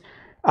joins.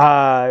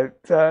 And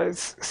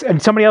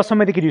somebody else told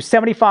me they could do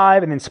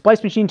 75, and then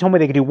Splice Machine told me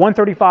they could do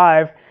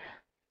 135.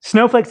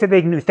 Snowflake said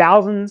they can do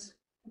thousands,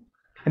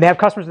 and they have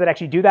customers that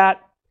actually do that.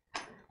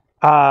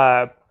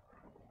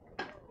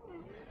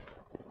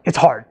 It's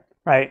hard,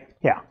 right?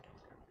 Yeah.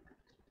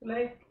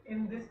 Like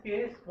in this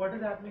case, what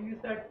is happening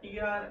is that T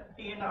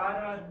and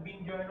R are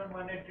being joined on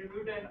one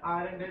attribute, and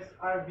R and S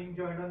are being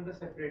joined on the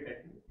separate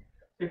attribute.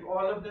 If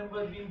all of them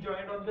were being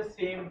joined on the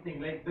same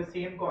thing, like the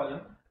same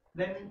column,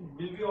 then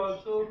will we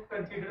also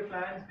consider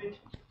plans which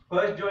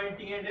first join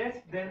T and S,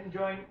 then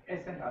join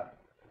S and R?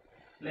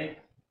 Like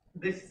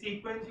this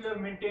sequence you have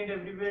maintained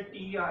everywhere,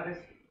 T, R, S,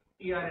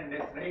 T, R, and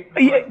S, right?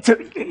 Yeah, so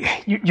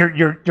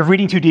you're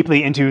reading too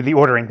deeply into the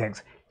ordering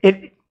things.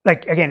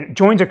 Like again,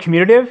 joins are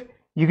commutative.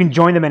 You can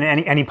join them in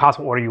any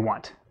possible order you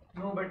want.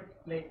 No, but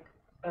like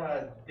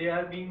they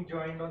are being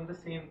joined on the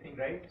same thing,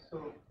 right?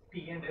 So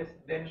T and S,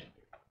 then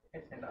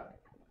S and R.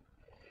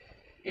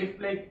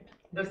 If like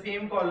the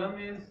same column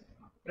is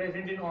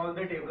present in all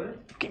the tables,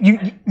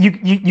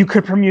 you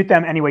could permute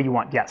them any way you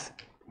want. Yes.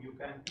 You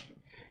can.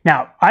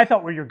 Now, I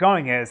thought where you're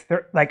going is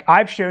like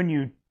I've shown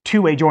you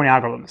two-way join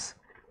algorithms,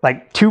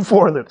 like 2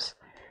 for loops.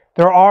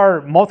 There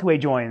are multi-way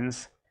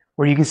joins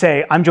where you can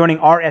say I'm joining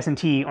R, S, and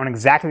T on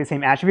exactly the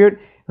same attribute.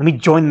 Let me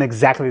join them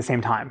exactly the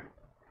same time.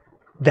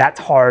 That's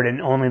hard,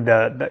 and only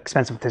the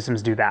expensive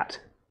systems do that.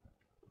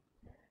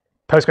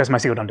 Postgres and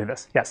MySQL don't do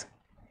this. Yes.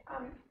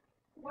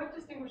 What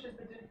distinguishes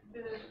the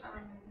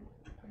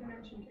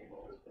dimension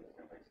tables?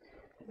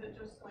 Is it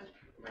just like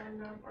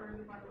random or is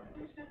it by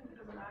location? Does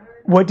it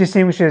matter? What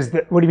distinguishes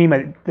what do you mean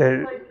by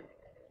the? Like,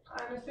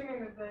 I'm I'm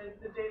assuming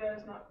that the data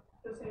is not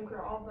the same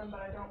for all of them, but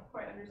I don't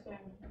quite understand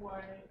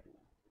why,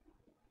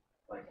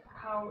 like,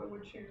 how it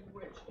would choose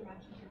which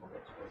dimension table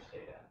gets which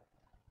data.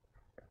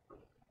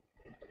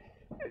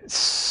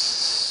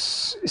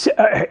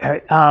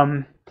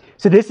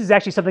 So this is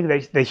actually something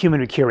that the human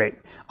would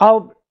curate.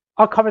 I'll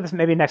cover this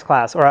maybe next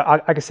class, or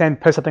I can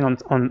post something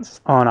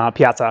on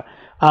Piazza.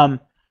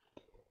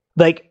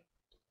 Like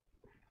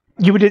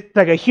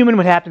a human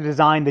would have to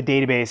design the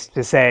database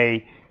to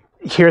say,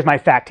 here's my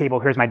fact table,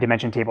 here's my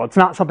dimension table. It's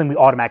not something we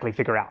automatically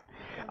figure out.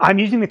 I'm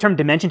using the term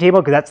dimension table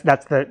because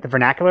that's the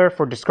vernacular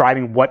for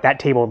describing what that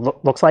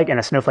table looks like in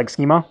a snowflake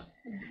schema.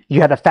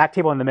 You have the fact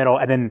table in the middle,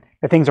 and then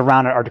the things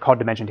around it are called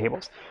dimension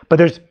tables.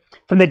 But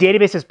from the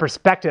database's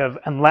perspective,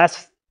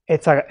 unless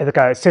it's like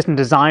a system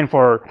designed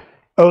for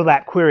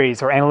OLAP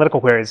queries or analytical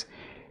queries,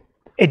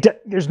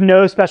 there's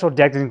no special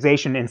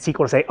designation in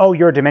SQL to say, oh,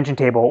 you're a dimension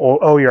table, or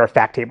oh, you're a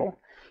fact table.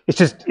 It's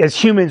just, as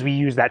humans, we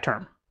use that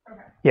term.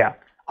 Okay. Yeah.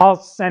 I'll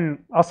send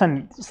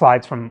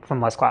slides from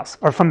last class,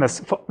 or from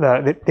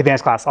the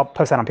advanced class. I'll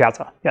post that on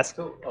Piazza. Yes?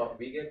 So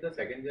we get the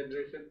second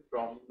generation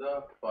from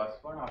the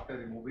first one after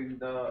removing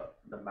the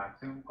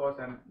maximum cost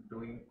and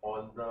doing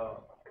all the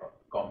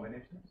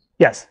combinations?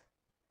 Yes.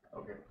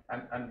 Okay.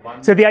 And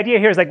one. So the idea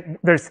here is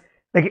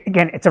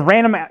again, it's a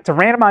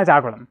randomized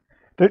algorithm.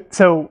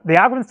 So the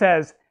algorithm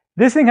says,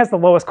 this thing has the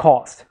lowest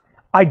cost.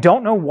 I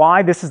don't know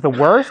why this is the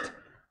worst,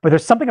 but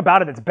there's something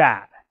about it that's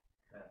bad.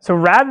 So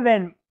rather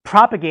than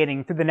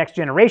propagating to the next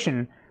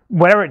generation,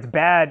 whatever its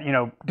bad,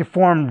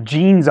 deformed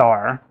genes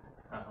are,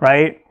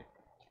 right?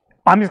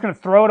 I'm just going to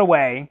throw it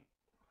away.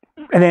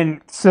 And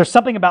then so there's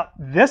something about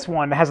this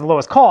one that has the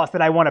lowest cost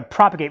that I want to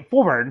propagate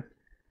forward.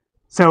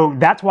 So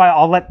that's why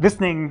I'll let this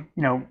thing,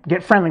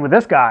 get friendly with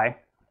this guy,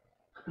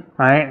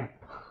 right?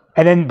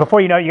 And then before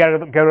you know it, you got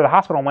to go to the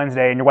hospital on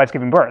Wednesday and your wife's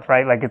giving birth,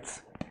 right? Like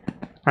it's,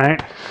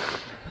 right?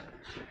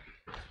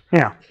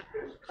 Yeah.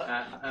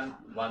 And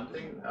one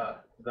thing,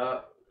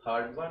 the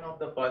third one of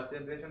the first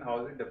generation,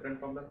 how is it different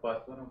from the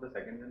first one of the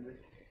second generation?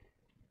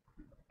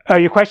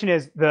 Your question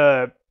is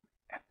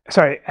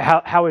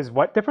how is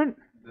what different?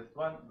 This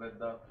one with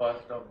the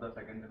first of the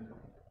second generation.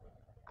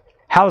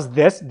 How's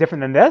this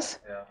different than this?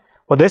 Yeah.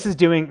 Well, this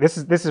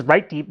is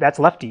right deep. That's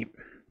left deep.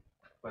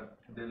 But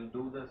they'll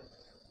do the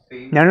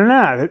same.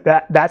 No.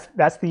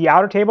 That's the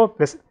outer table.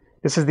 This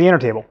is the inner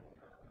table.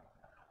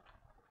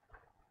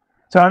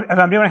 So if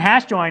I'm doing a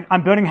hash join,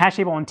 I'm building a hash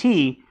table on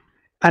T,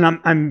 and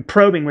I'm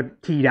probing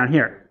with T down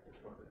here.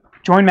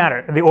 Join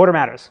matter. The order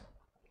matters.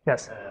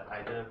 Yes.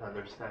 I didn't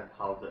understand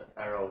how the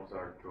arrows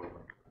are drawn.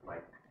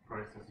 Like, for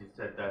instance, you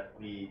said that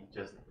we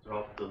just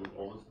dropped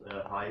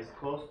the highest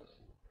cost.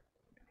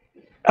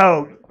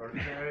 Oh. First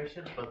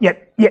generation. But Yeah.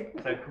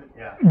 second,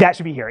 yeah. That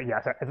should be here. Yeah,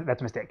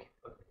 that's a mistake.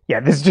 Yeah,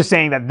 this is just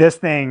saying that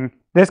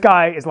this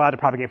guy is allowed to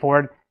propagate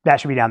forward. That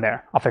should be down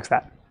there. I'll fix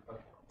that.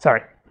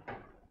 Sorry.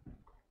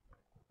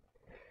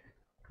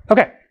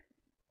 Okay.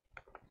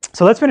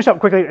 So let's finish up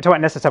quickly talking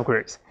about nested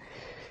subqueries.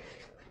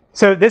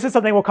 So this is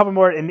something we'll cover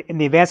more in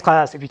the advanced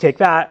class if you take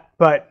that.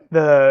 But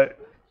the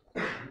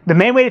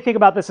main way to think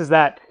about this is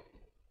that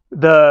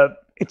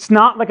it's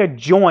not like a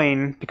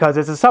join because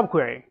it's a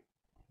subquery.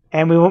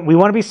 And we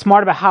want to be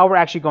smart about how we're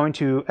actually going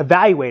to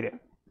evaluate it.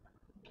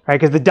 Right?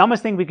 Because the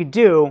dumbest thing we could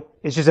do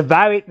is just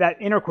evaluate that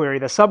inner query,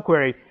 the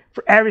subquery,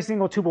 for every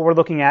single tuple we're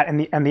looking at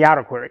in the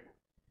outer query.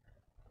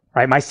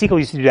 Right? MySQL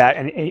used to do that,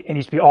 and it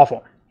used to be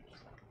awful.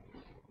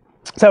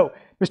 So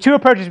there's two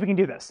approaches we can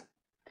do this.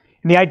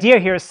 And the idea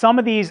here is some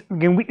of these,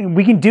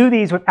 we can do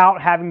these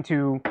without having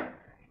to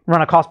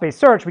run a cost-based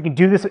search. We can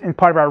do this in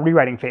part of our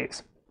rewriting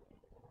phase.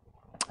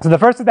 So the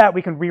first is that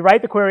we can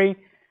rewrite the query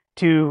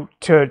to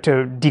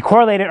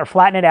decorrelate it or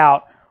flatten it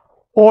out,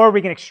 or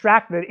we can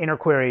extract the inner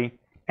query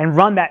and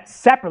run that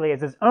separately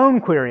as its own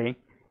query,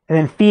 and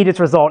then feed its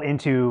result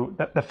into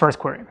the first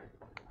query.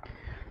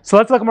 So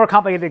let's look at a more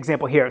complicated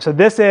example here. So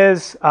this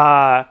is,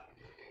 so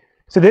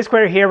this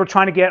query here, we're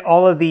trying to get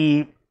all of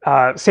the,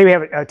 say we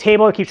have a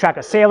table that keeps track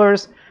of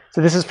sailors.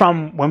 So this is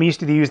from when we used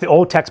to use the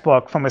old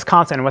textbook from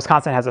Wisconsin, and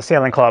Wisconsin has a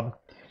sailing club.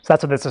 So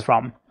that's what this is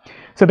from.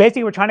 So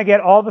basically, we're trying to get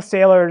all the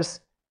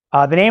sailors,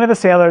 the name of the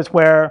sailors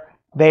where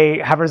they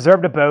have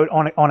reserved a boat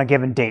on a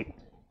given date.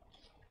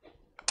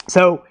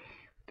 So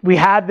we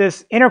have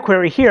this inner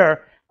query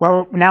here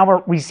where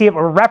we see it,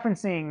 we're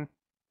referencing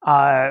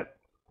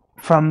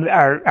from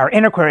our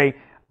inner query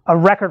a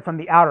record from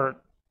the outer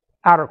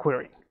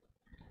query.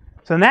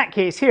 So in that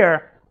case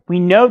here, we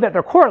know that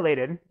they're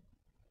correlated,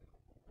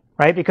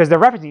 right? Because they're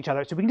referencing each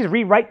other. So we can just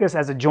rewrite this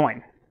as a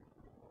join.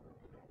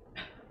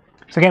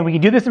 So again, we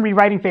can do this in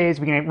rewriting phase.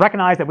 We can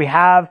recognize that we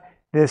have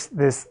this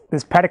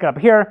predicate up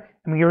here,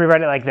 and we can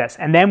rewrite it like this.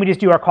 And then we just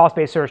do our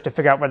cost-based search to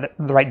figure out where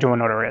the right join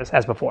order is,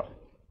 as before.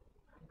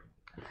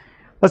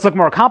 Let's look at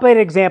a more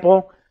complicated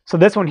example. So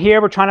this one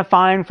here, we're trying to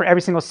find for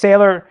every single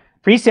sailor,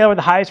 for each sailor with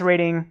the highest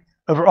rating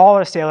over all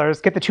our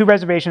sailors, get the 2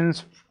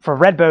 reservations for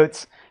red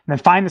boats, and then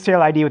find the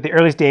sailor ID with the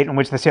earliest date on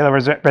which the sailor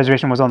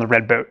reservation was on the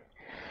red boat.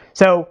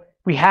 So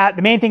the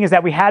main thing is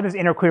that we had this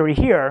inner query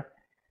here,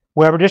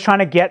 where we're just trying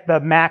to get the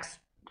max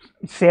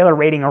sailor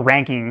rating or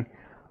ranking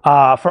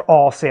for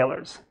all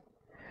sailors.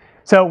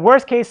 So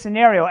worst case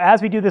scenario,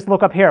 as we do this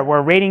lookup here,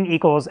 where rating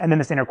equals and then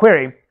this inner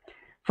query,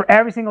 for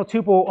every single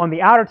tuple on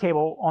the outer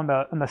table, on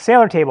the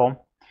sailor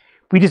table,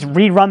 we just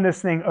rerun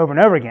this thing over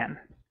and over again.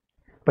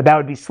 But that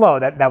would be slow,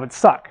 that would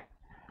suck.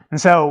 And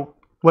so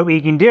what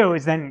we can do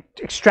is then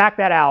extract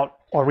that out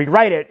or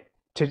rewrite it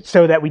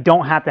so that we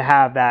don't have to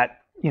have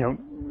that,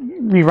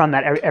 rerun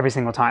that every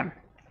single time.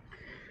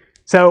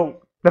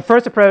 So the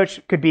first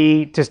approach could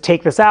be just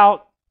take this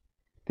out,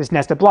 this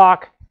nested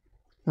block,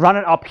 run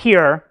it up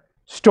here,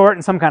 store it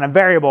in some kind of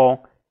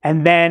variable,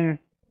 and then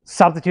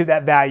substitute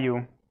that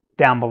value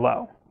down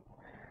below.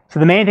 So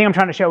the main thing I'm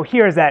trying to show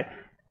here is that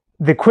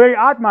the query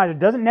optimizer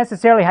doesn't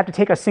necessarily have to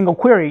take a single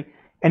query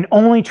and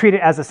only treat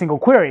it as a single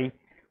query.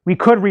 We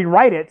could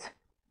rewrite it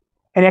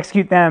and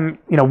execute them,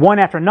 one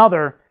after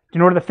another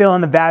in order to fill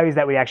in the values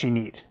that we actually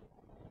need.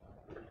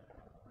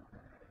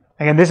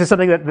 Again, this is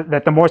something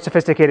that the more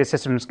sophisticated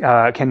systems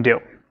can do.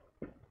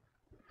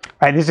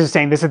 Right, this is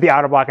saying this is the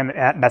outer block and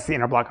that's the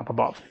inner block up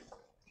above.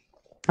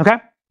 Okay?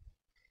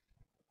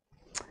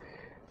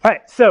 All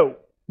right, so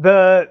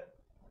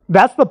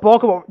that's the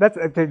bulk of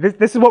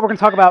this is what we're going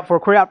to talk about for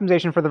query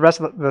optimization for the rest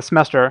of the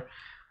semester.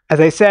 As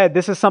I said,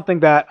 this is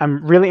something that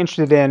I'm really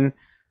interested in,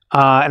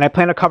 and I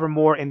plan to cover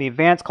more in the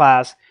advanced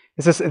class.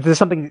 If this is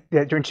something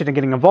that you're interested in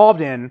getting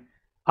involved in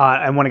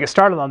and want to get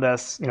started on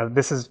this,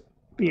 this is,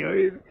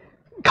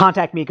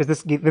 contact me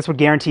because this would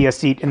guarantee a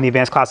seat in the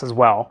advanced class as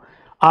well.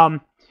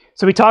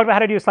 So we talked about how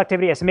to do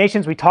selectivity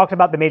estimations. We talked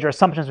about the major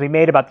assumptions we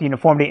made about the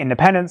uniformity and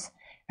independence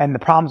and the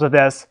problems with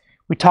this.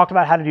 We talked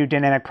about how to do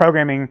dynamic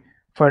programming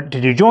to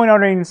do join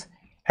orderings,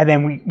 and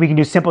then we can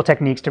do simple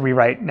techniques to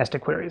rewrite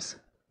nested queries.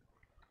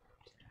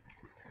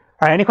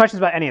 All right, any questions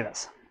about any of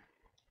this?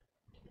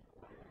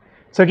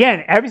 So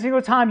again, every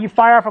single time you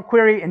fire off a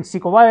query in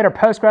SQLite or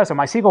Postgres or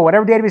MySQL,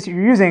 whatever database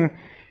you're using,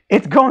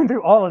 it's going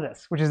through all of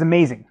this, which is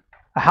amazing,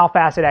 how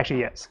fast it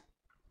actually is,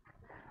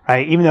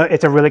 right? Even though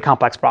it's a really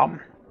complex problem.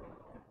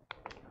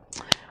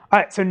 All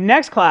right, so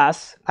next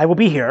class, I will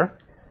be here,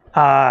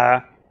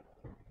 and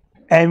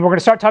we're going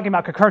to start talking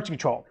about concurrency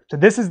control. So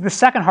this is the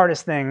second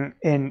hardest thing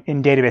in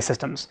database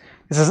systems.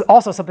 This is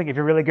also something if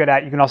you're really good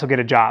at, you can also get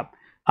a job.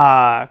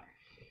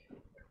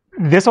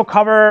 This will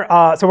cover,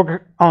 so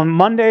we're on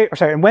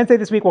Wednesday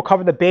this week, we'll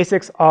cover the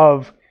basics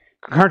of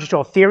concurrency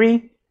control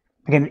theory.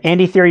 Again,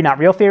 Andy theory, not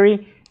real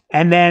theory.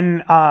 And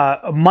then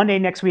Monday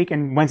next week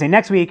and Wednesday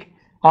next week,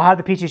 I'll have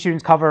the PhD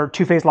students cover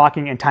two-phase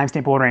locking and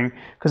timestamp ordering,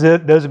 because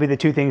those will be the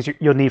two things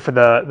you'll need for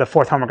the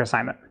fourth homework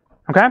assignment.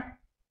 Okay?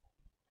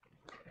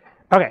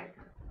 Okay.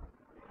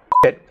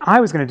 I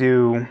was going to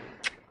do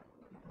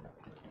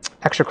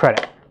extra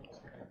credit.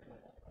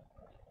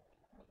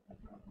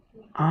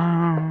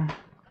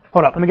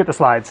 Hold up, let me get the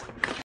slides.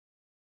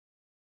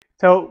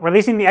 So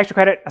releasing the extra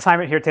credit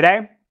assignment here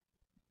today.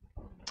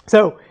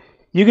 So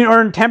you can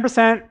earn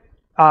 10%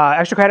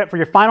 extra credit for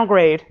your final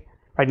grade,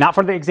 right? Not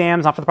for the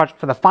exams, not for the project,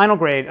 for the final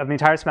grade of the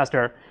entire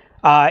semester,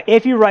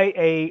 if you write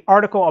an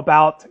article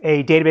about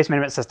a database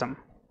management system.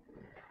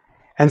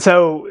 And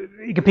so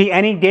you can pick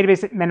any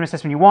database management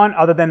system you want,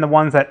 other than the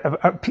ones that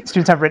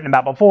students have written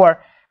about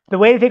before. The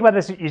way to think about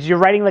this is you're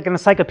writing like an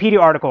encyclopedia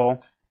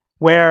article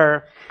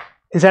where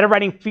instead of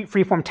writing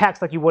free-form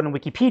text like you would in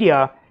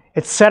Wikipedia,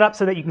 it's set up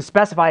so that you can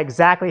specify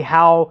exactly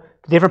how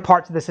the different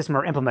parts of the system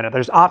are implemented.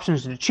 There's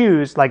options to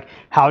choose, like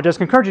how it does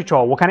concurrency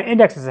control, what kind of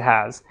indexes it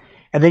has,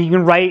 and then you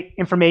can write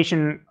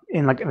information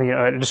in like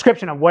a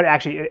description of what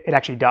it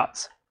actually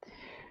does.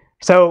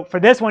 So for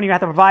this one, you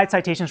have to provide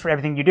citations for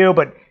everything you do,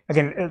 but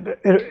again,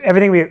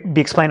 everything will be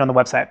explained on the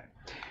website.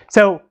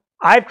 So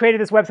I've created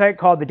this website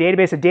called the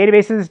Database of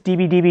Databases,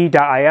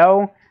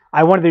 dbdb.io.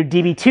 I wanted to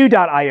do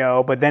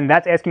db2.io, but then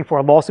that's asking for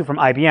a lawsuit from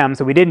IBM,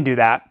 so we didn't do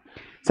that.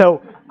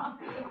 So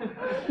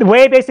the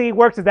way it basically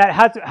works is that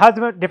it has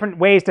different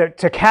ways to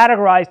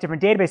categorize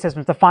different database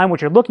systems to find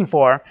what you're looking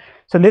for.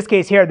 So in this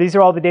case here, these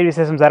are all the database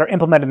systems that are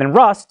implemented in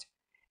Rust.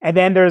 And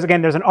then there's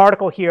an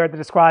article here that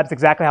describes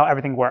exactly how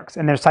everything works.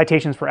 And there's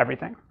citations for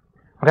everything.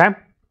 Okay?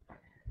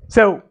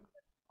 So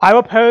I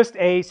will post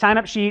a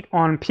sign-up sheet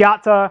on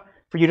Piazza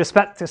for you to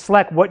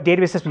select what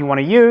database system you want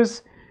to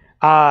use.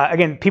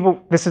 Again,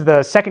 this is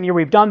the second year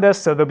we've done this,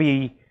 so there'll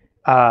be,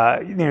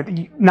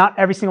 not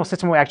every single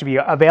system will actually be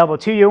available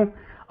to you.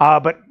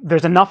 But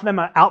there's enough of them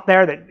out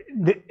there that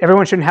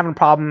everyone shouldn't have a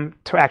problem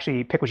to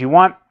actually pick what you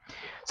want.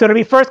 So it'll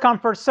be first come,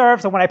 first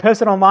serve. So when I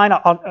post it online,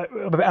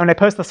 when I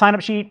post the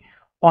sign-up sheet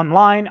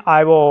online,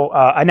 I will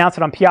announce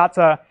it on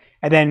Piazza,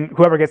 and then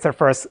whoever gets there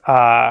first,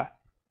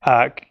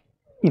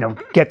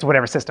 gets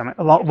whatever system, as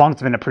long as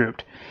it's been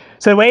approved.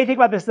 So the way you think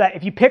about this is that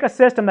if you pick a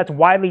system that's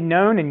widely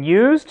known and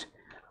used,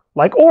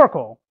 like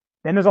Oracle,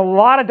 then there's a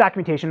lot of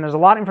documentation, there's a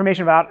lot of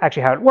information about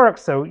actually how it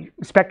works, so you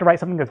expect to write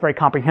something that's very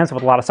comprehensive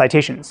with a lot of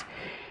citations.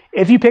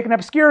 If you pick an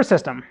obscure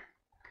system,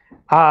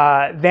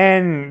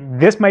 then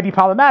this might be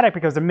problematic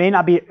because there may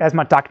not be as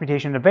much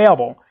documentation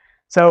available.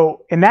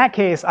 So in that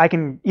case, I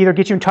can either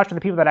get you in touch with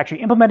the people that are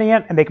actually implementing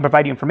it, and they can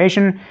provide you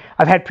information.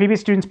 I've had previous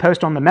students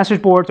post on the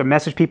message boards or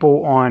message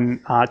people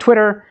on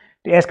Twitter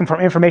to ask them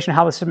for information on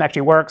how the system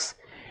actually works.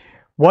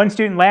 One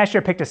student last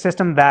year picked a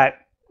system that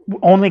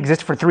only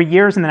existed for 3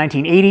 years in the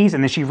 1980s,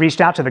 and then she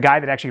reached out to the guy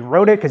that actually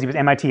wrote it because he was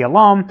MIT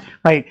alum.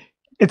 Right?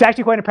 It's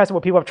actually quite impressive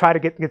what people have tried to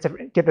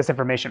get this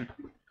information.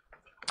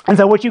 And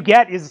so what you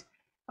get is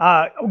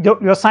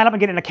you'll sign up and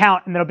get an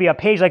account, and there'll be a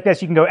page like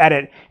this you can go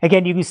edit.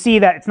 Again, you can see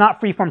that it's not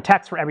free-form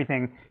text for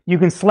everything. You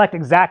can select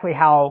exactly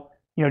how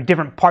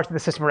different parts of the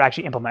system are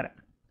actually implemented.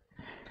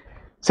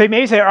 So you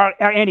maybe say, all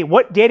right, Andy,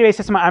 what database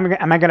system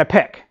am I going to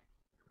pick,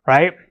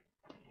 right?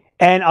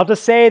 And I'll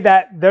just say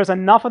that there's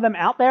enough of them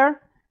out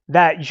there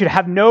that you should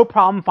have no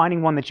problem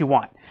finding one that you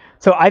want.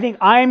 So I think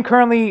I am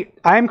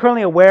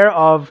currently aware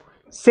of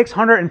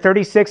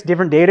 636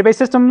 different database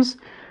systems.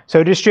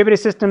 So distributed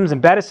systems,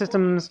 embedded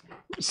systems,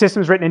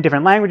 systems written in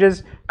different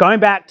languages. Going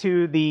back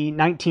to the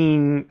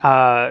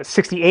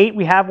 1968,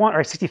 we have one,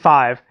 or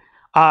 65.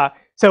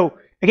 So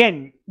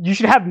again, you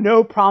should have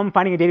no problem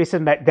finding a database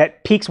system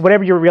that piques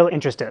whatever your real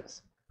interest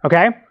is.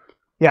 Okay?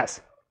 Yes?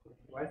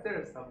 Why is there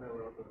a subnet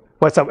world?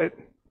 What's up?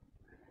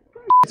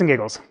 And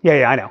giggles.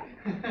 Yeah, I know.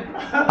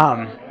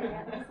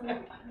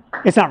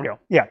 It's not real.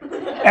 Yeah.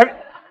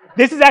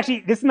 This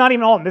is not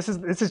even all of them. This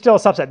is still a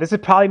subset. This is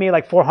probably maybe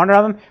like 400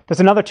 of them. There's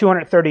another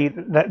 230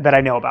 that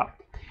I know about.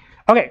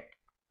 Okay,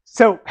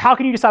 so how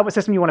can you decide what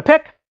system you want to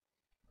pick?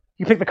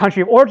 You pick the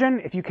country of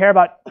origin. If you care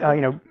about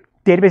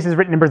databases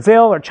written in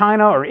Brazil or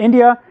China or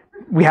India,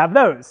 we have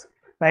those,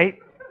 right?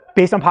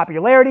 Based on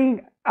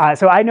popularity.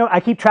 So I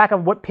keep track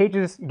of what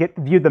pages get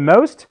viewed the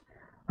most,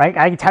 right?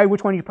 I can tell you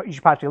which one you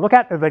should possibly look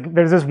at.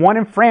 There's this one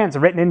in France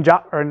written in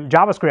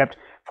JavaScript.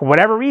 For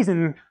whatever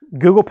reason,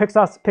 Google picks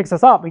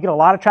us up. We get a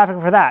lot of traffic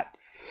for that.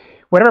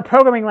 Whatever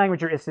programming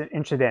language you're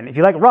interested in. If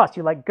you like Rust,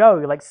 you like Go,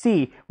 you like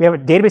C, we have a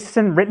database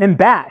system written in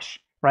Bash,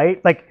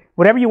 right? Like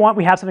whatever you want,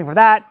 we have something for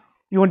that.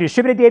 You want to do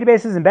distributed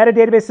databases, embedded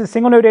databases,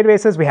 single node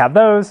databases, we have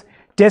those.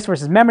 Disk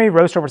versus memory,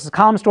 row store versus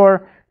column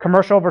store,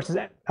 commercial versus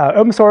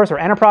open source or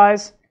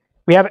enterprise.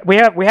 We have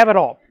it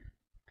all.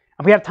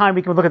 If we have time,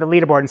 we can look at the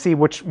leaderboard and see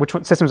which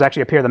systems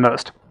actually appear the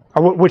most,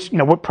 or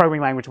what programming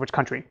language, which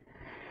country.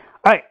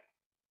 All right.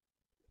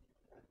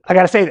 I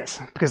got to say this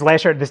because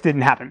last year this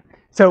didn't happen.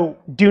 So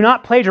do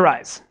not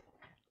plagiarize.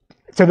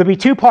 So there'll be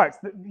two parts.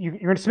 You're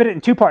going to submit it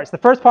in two parts. The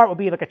first part will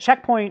be like a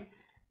checkpoint.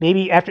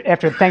 Maybe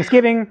after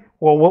Thanksgiving,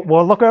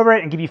 we'll look over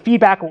it and give you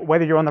feedback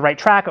whether you're on the right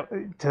track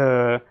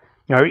to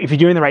if you're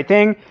doing the right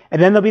thing. And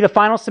then there'll be the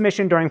final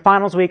submission during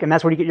finals week, and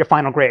that's where you get your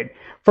final grade.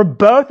 For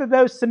both of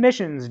those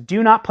submissions,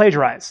 do not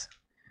plagiarize.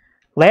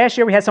 Last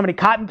year we had somebody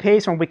copy and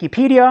paste from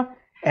Wikipedia,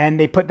 and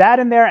they put that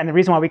in there. And the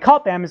reason why we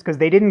caught them is because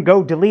they didn't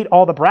go delete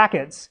all the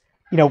brackets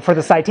for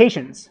the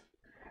citations.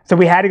 So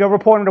we had to go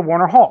report them to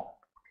Warner Hall.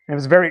 And it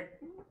was very,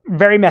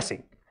 very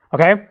messy,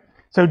 okay?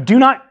 So do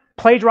not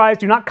plagiarize,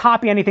 do not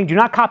copy anything, do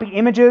not copy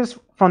images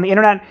from the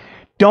internet.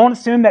 Don't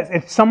assume that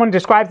if someone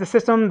describes the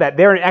system that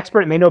they're an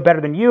expert and they know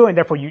better than you, and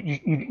therefore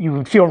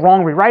you feel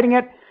wrong rewriting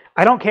it.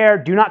 I don't care,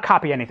 do not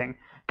copy anything.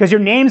 Because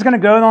your name's gonna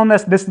go on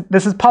this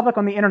is public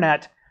on the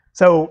internet.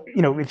 So,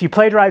 if you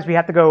plagiarize, we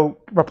have to go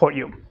report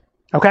you.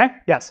 Okay,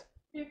 yes?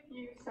 If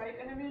you cite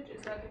an image,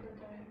 is that different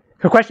than?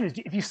 The question is,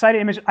 if you cite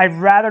an image, I'd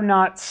rather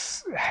not.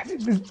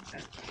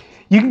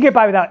 You can get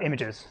by without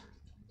images.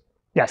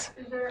 Yes?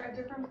 Is there a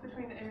difference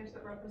between the image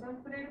that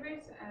represents the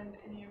database and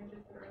any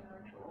images that are in the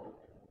actual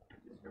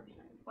description?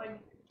 Like,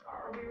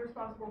 are we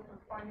responsible for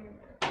finding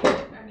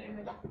an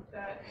image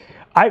that...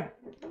 I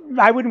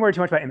wouldn't worry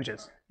too much about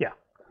images. Yeah.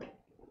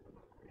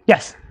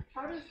 Yes?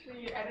 How does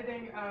the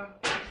editing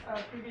of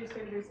previous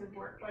databases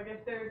work? Like,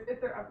 if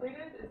they're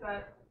updated, is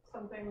that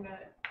something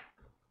that...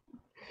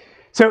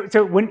 So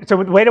the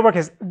way to work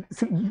is,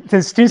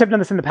 since students have done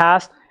this in the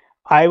past,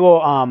 I will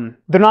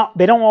they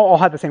don't all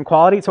have the same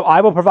quality, so I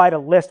will provide a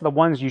list of the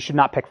ones you should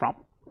not pick from.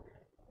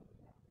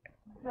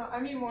 No, I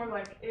mean more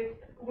like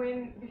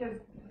because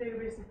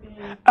database is being...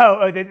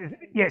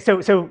 Yeah.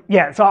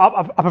 So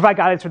I'll provide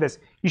guidance for this.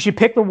 You should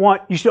pick the one.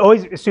 You should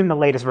always assume the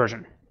latest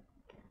version,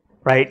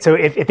 right? So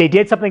if they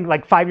did something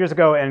like 5 years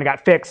ago and it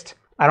got fixed,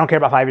 I don't care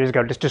about 5 years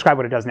ago. Just describe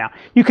what it does now.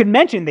 You could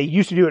mention they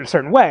used to do it a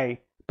certain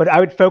way, but I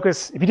would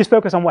focus. If you just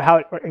focus on how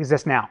it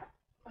exists now.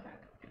 Okay.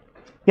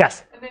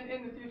 Yes. And then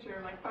in the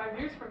future, like 5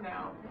 years from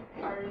now,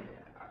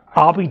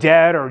 I'll be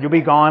dead or you'll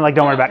be gone. Like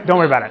don't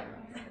worry about it.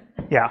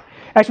 Yeah.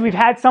 Actually, we've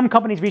had some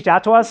companies reach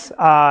out to us,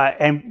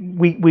 and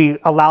we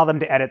allow them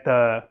to edit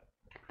the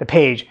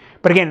page.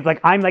 But again, like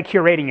I'm like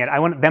curating it. I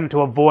want them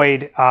to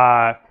avoid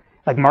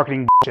like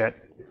marketing shit.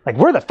 Like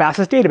we're the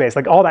fastest database.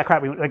 Like all that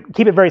crap. We like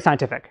keep it very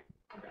scientific.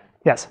 Okay.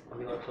 Yes. I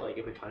mean, also, like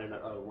if we find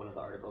one of the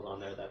articles on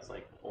there that's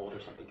like old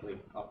or something, can we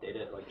update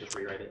it? Like just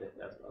rewrite it?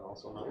 That's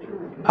also not legal.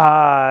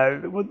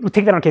 We'll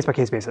take that on a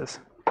case-by-case basis.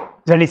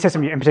 Is there any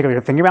system in particular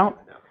you're thinking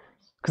about? No.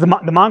 Because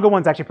the Mongo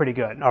one's actually pretty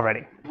good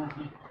already.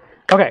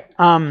 Okay.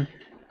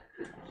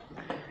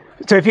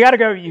 So if you got to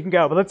go, you can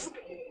go. But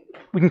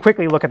we can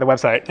quickly look at the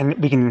website, and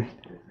we can.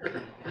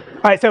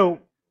 All right. So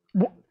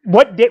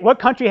what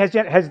country has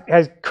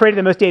created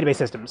the most database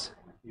systems?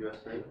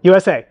 USA.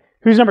 USA.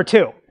 Who's number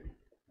 2?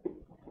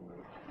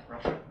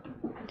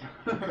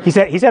 He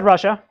said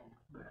Russia.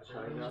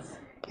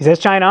 He says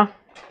China.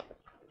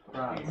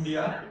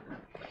 India.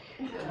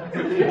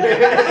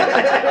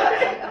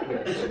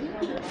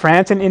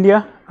 France and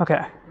India. Okay.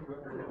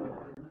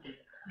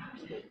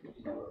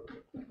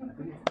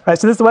 All right,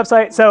 so this is the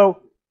website.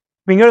 So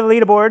we can go to the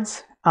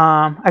leaderboards.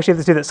 Actually,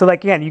 let's do this. So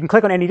like, again, you can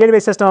click on any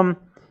database system.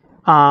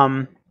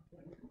 And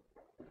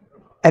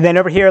then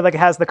over here, like it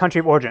has the country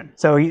of origin.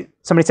 So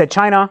somebody said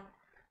China.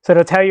 So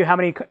it'll tell you how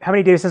many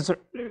data systems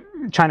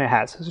China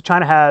has. So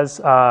China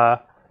has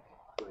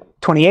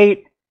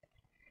 28.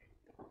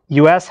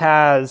 US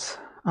has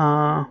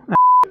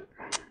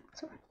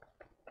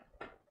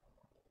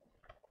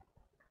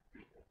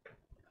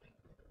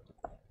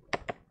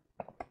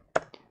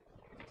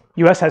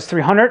US has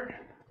 300.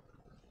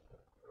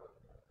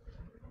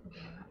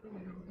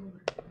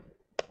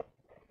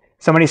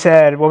 Somebody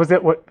said, what was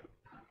it? What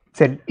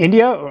said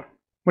India? Or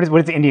what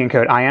is the Indian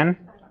code? IN?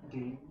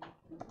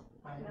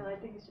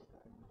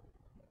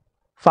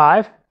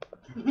 5?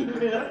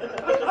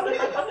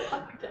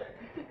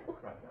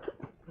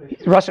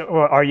 Russia,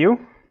 or are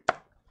you?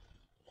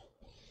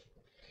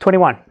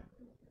 21.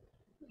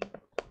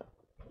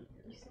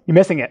 You're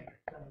missing it.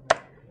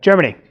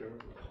 Germany.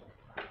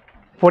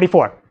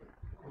 44.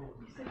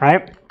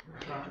 Right?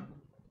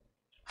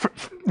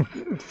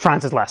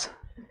 France is less.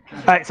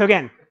 All right, so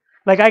again,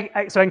 like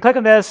so I can click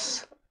on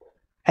this,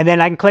 and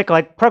then I can click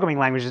like programming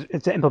languages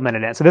to implement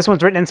it in. So this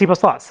one's written in C++,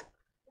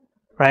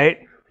 right?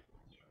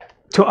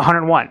 To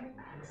 101.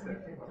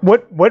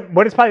 What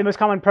is probably the most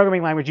common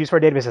programming language used for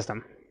a database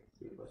system?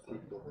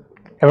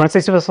 Everyone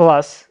say C++.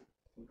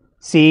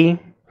 C.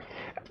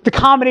 The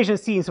combination of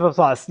C and C++,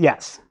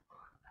 yes.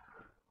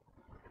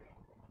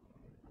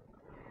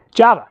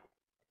 Java,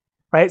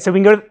 right? So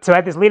we can go. So I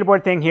have this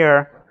leaderboard thing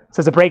here.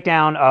 So it's a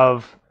breakdown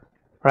of,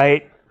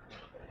 right?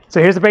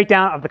 So here's the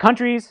breakdown of the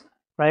countries,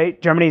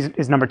 right? Germany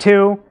is number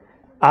 2.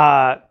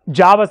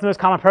 Java is the most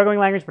common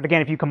programming language, but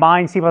again, if you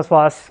combine C++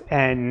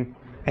 and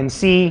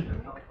C,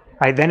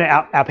 right, then it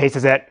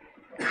outpaces it.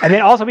 And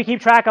then also we keep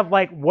track of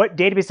like what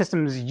database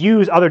systems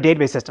use other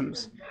database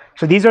systems.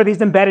 So these are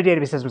these embedded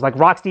database systems like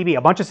RocksDB.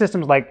 A bunch of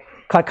systems like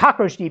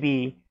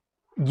CockroachDB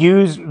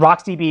use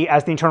RocksDB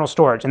as the internal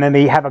storage, and then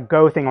they have a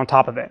Go thing on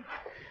top of it.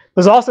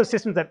 There's also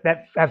systems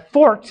that have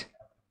forked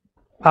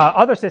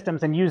other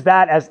systems and use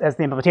that as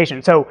the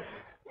implementation. So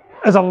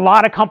there's a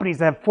lot of companies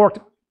that have forked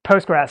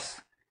Postgres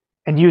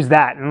and use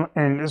that,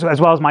 and as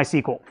well as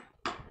MySQL.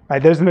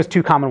 Right? Those are the most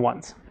 2 common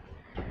ones.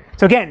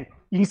 So again,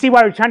 you can see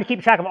why we're trying to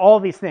keep track of all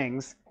of these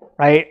things,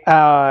 right?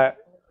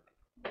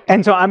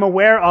 And so I'm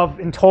aware of,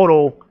 in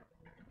total,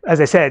 as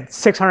I said,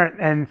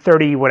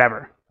 630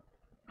 whatever.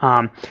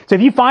 So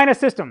if you find a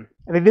system,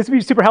 I think this would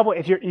be super helpful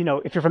if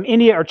you're from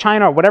India or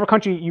China or whatever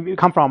country you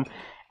come from,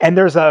 and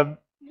there's a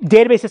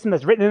database system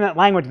that's written in that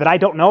language that I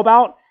don't know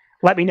about,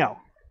 let me know,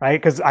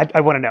 right? Because I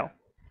want to know.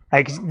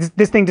 Like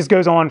this thing just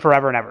goes on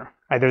forever and ever.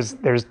 Right? There's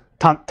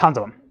tons of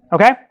them.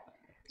 Okay.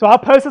 So I'll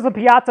post this on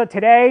Piazza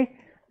today.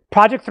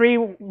 Project 3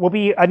 will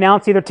be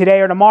announced either today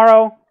or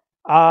tomorrow,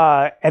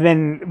 and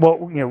then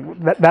we'll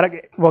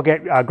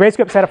get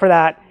Gradescript set up for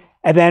that,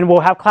 and then we'll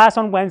have class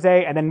on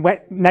Wednesday, and then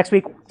next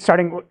week,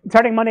 starting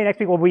Monday next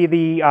week, will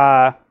be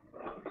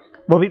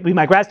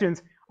my grad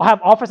students. I'll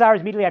have office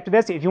hours immediately after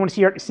this if you want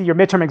to see your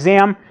midterm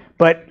exam,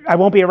 but I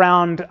won't be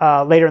around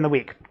later in the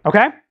week.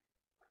 Okay.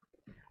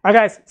 All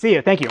right, guys. See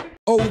you. Thank you.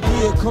 Oh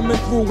yeah, coming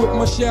through with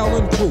my shell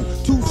and crew.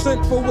 2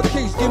 cents for a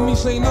case, give me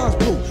St. Nas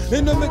brew.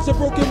 In the mix of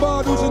broken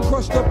bottles and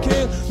crushed up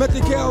cans, met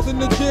the cows in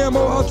the jam,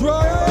 oh I'll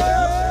dry.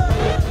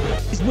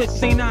 With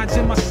St. Nas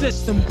in my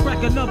system,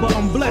 crack another,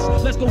 I'm blessed.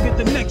 Let's go get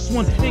the next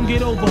one and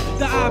get over.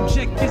 The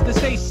object is to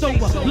stay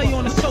sober, lay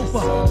on the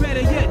sofa.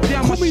 Better yet,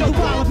 down my shoulder.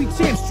 I'll be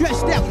Tim,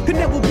 stressed out, could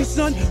never be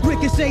son.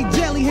 Ricochet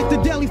jelly, hit the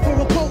deli for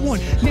a cold one.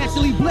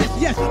 Naturally blessed,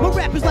 yes, my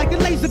rap is like a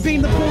laser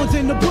beam. The pawns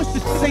in the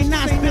bushes, St.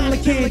 Nas spin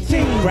like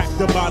canteen. Crack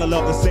the bottle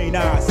of the St.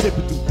 Nas,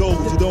 sipping through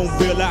those who don't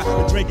realize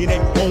the drinking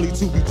ain't only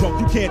to be drunk.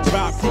 You can't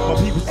drive, keep my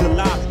people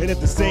alive. And if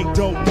the saint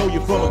don't know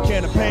you from a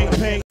can of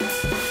pain,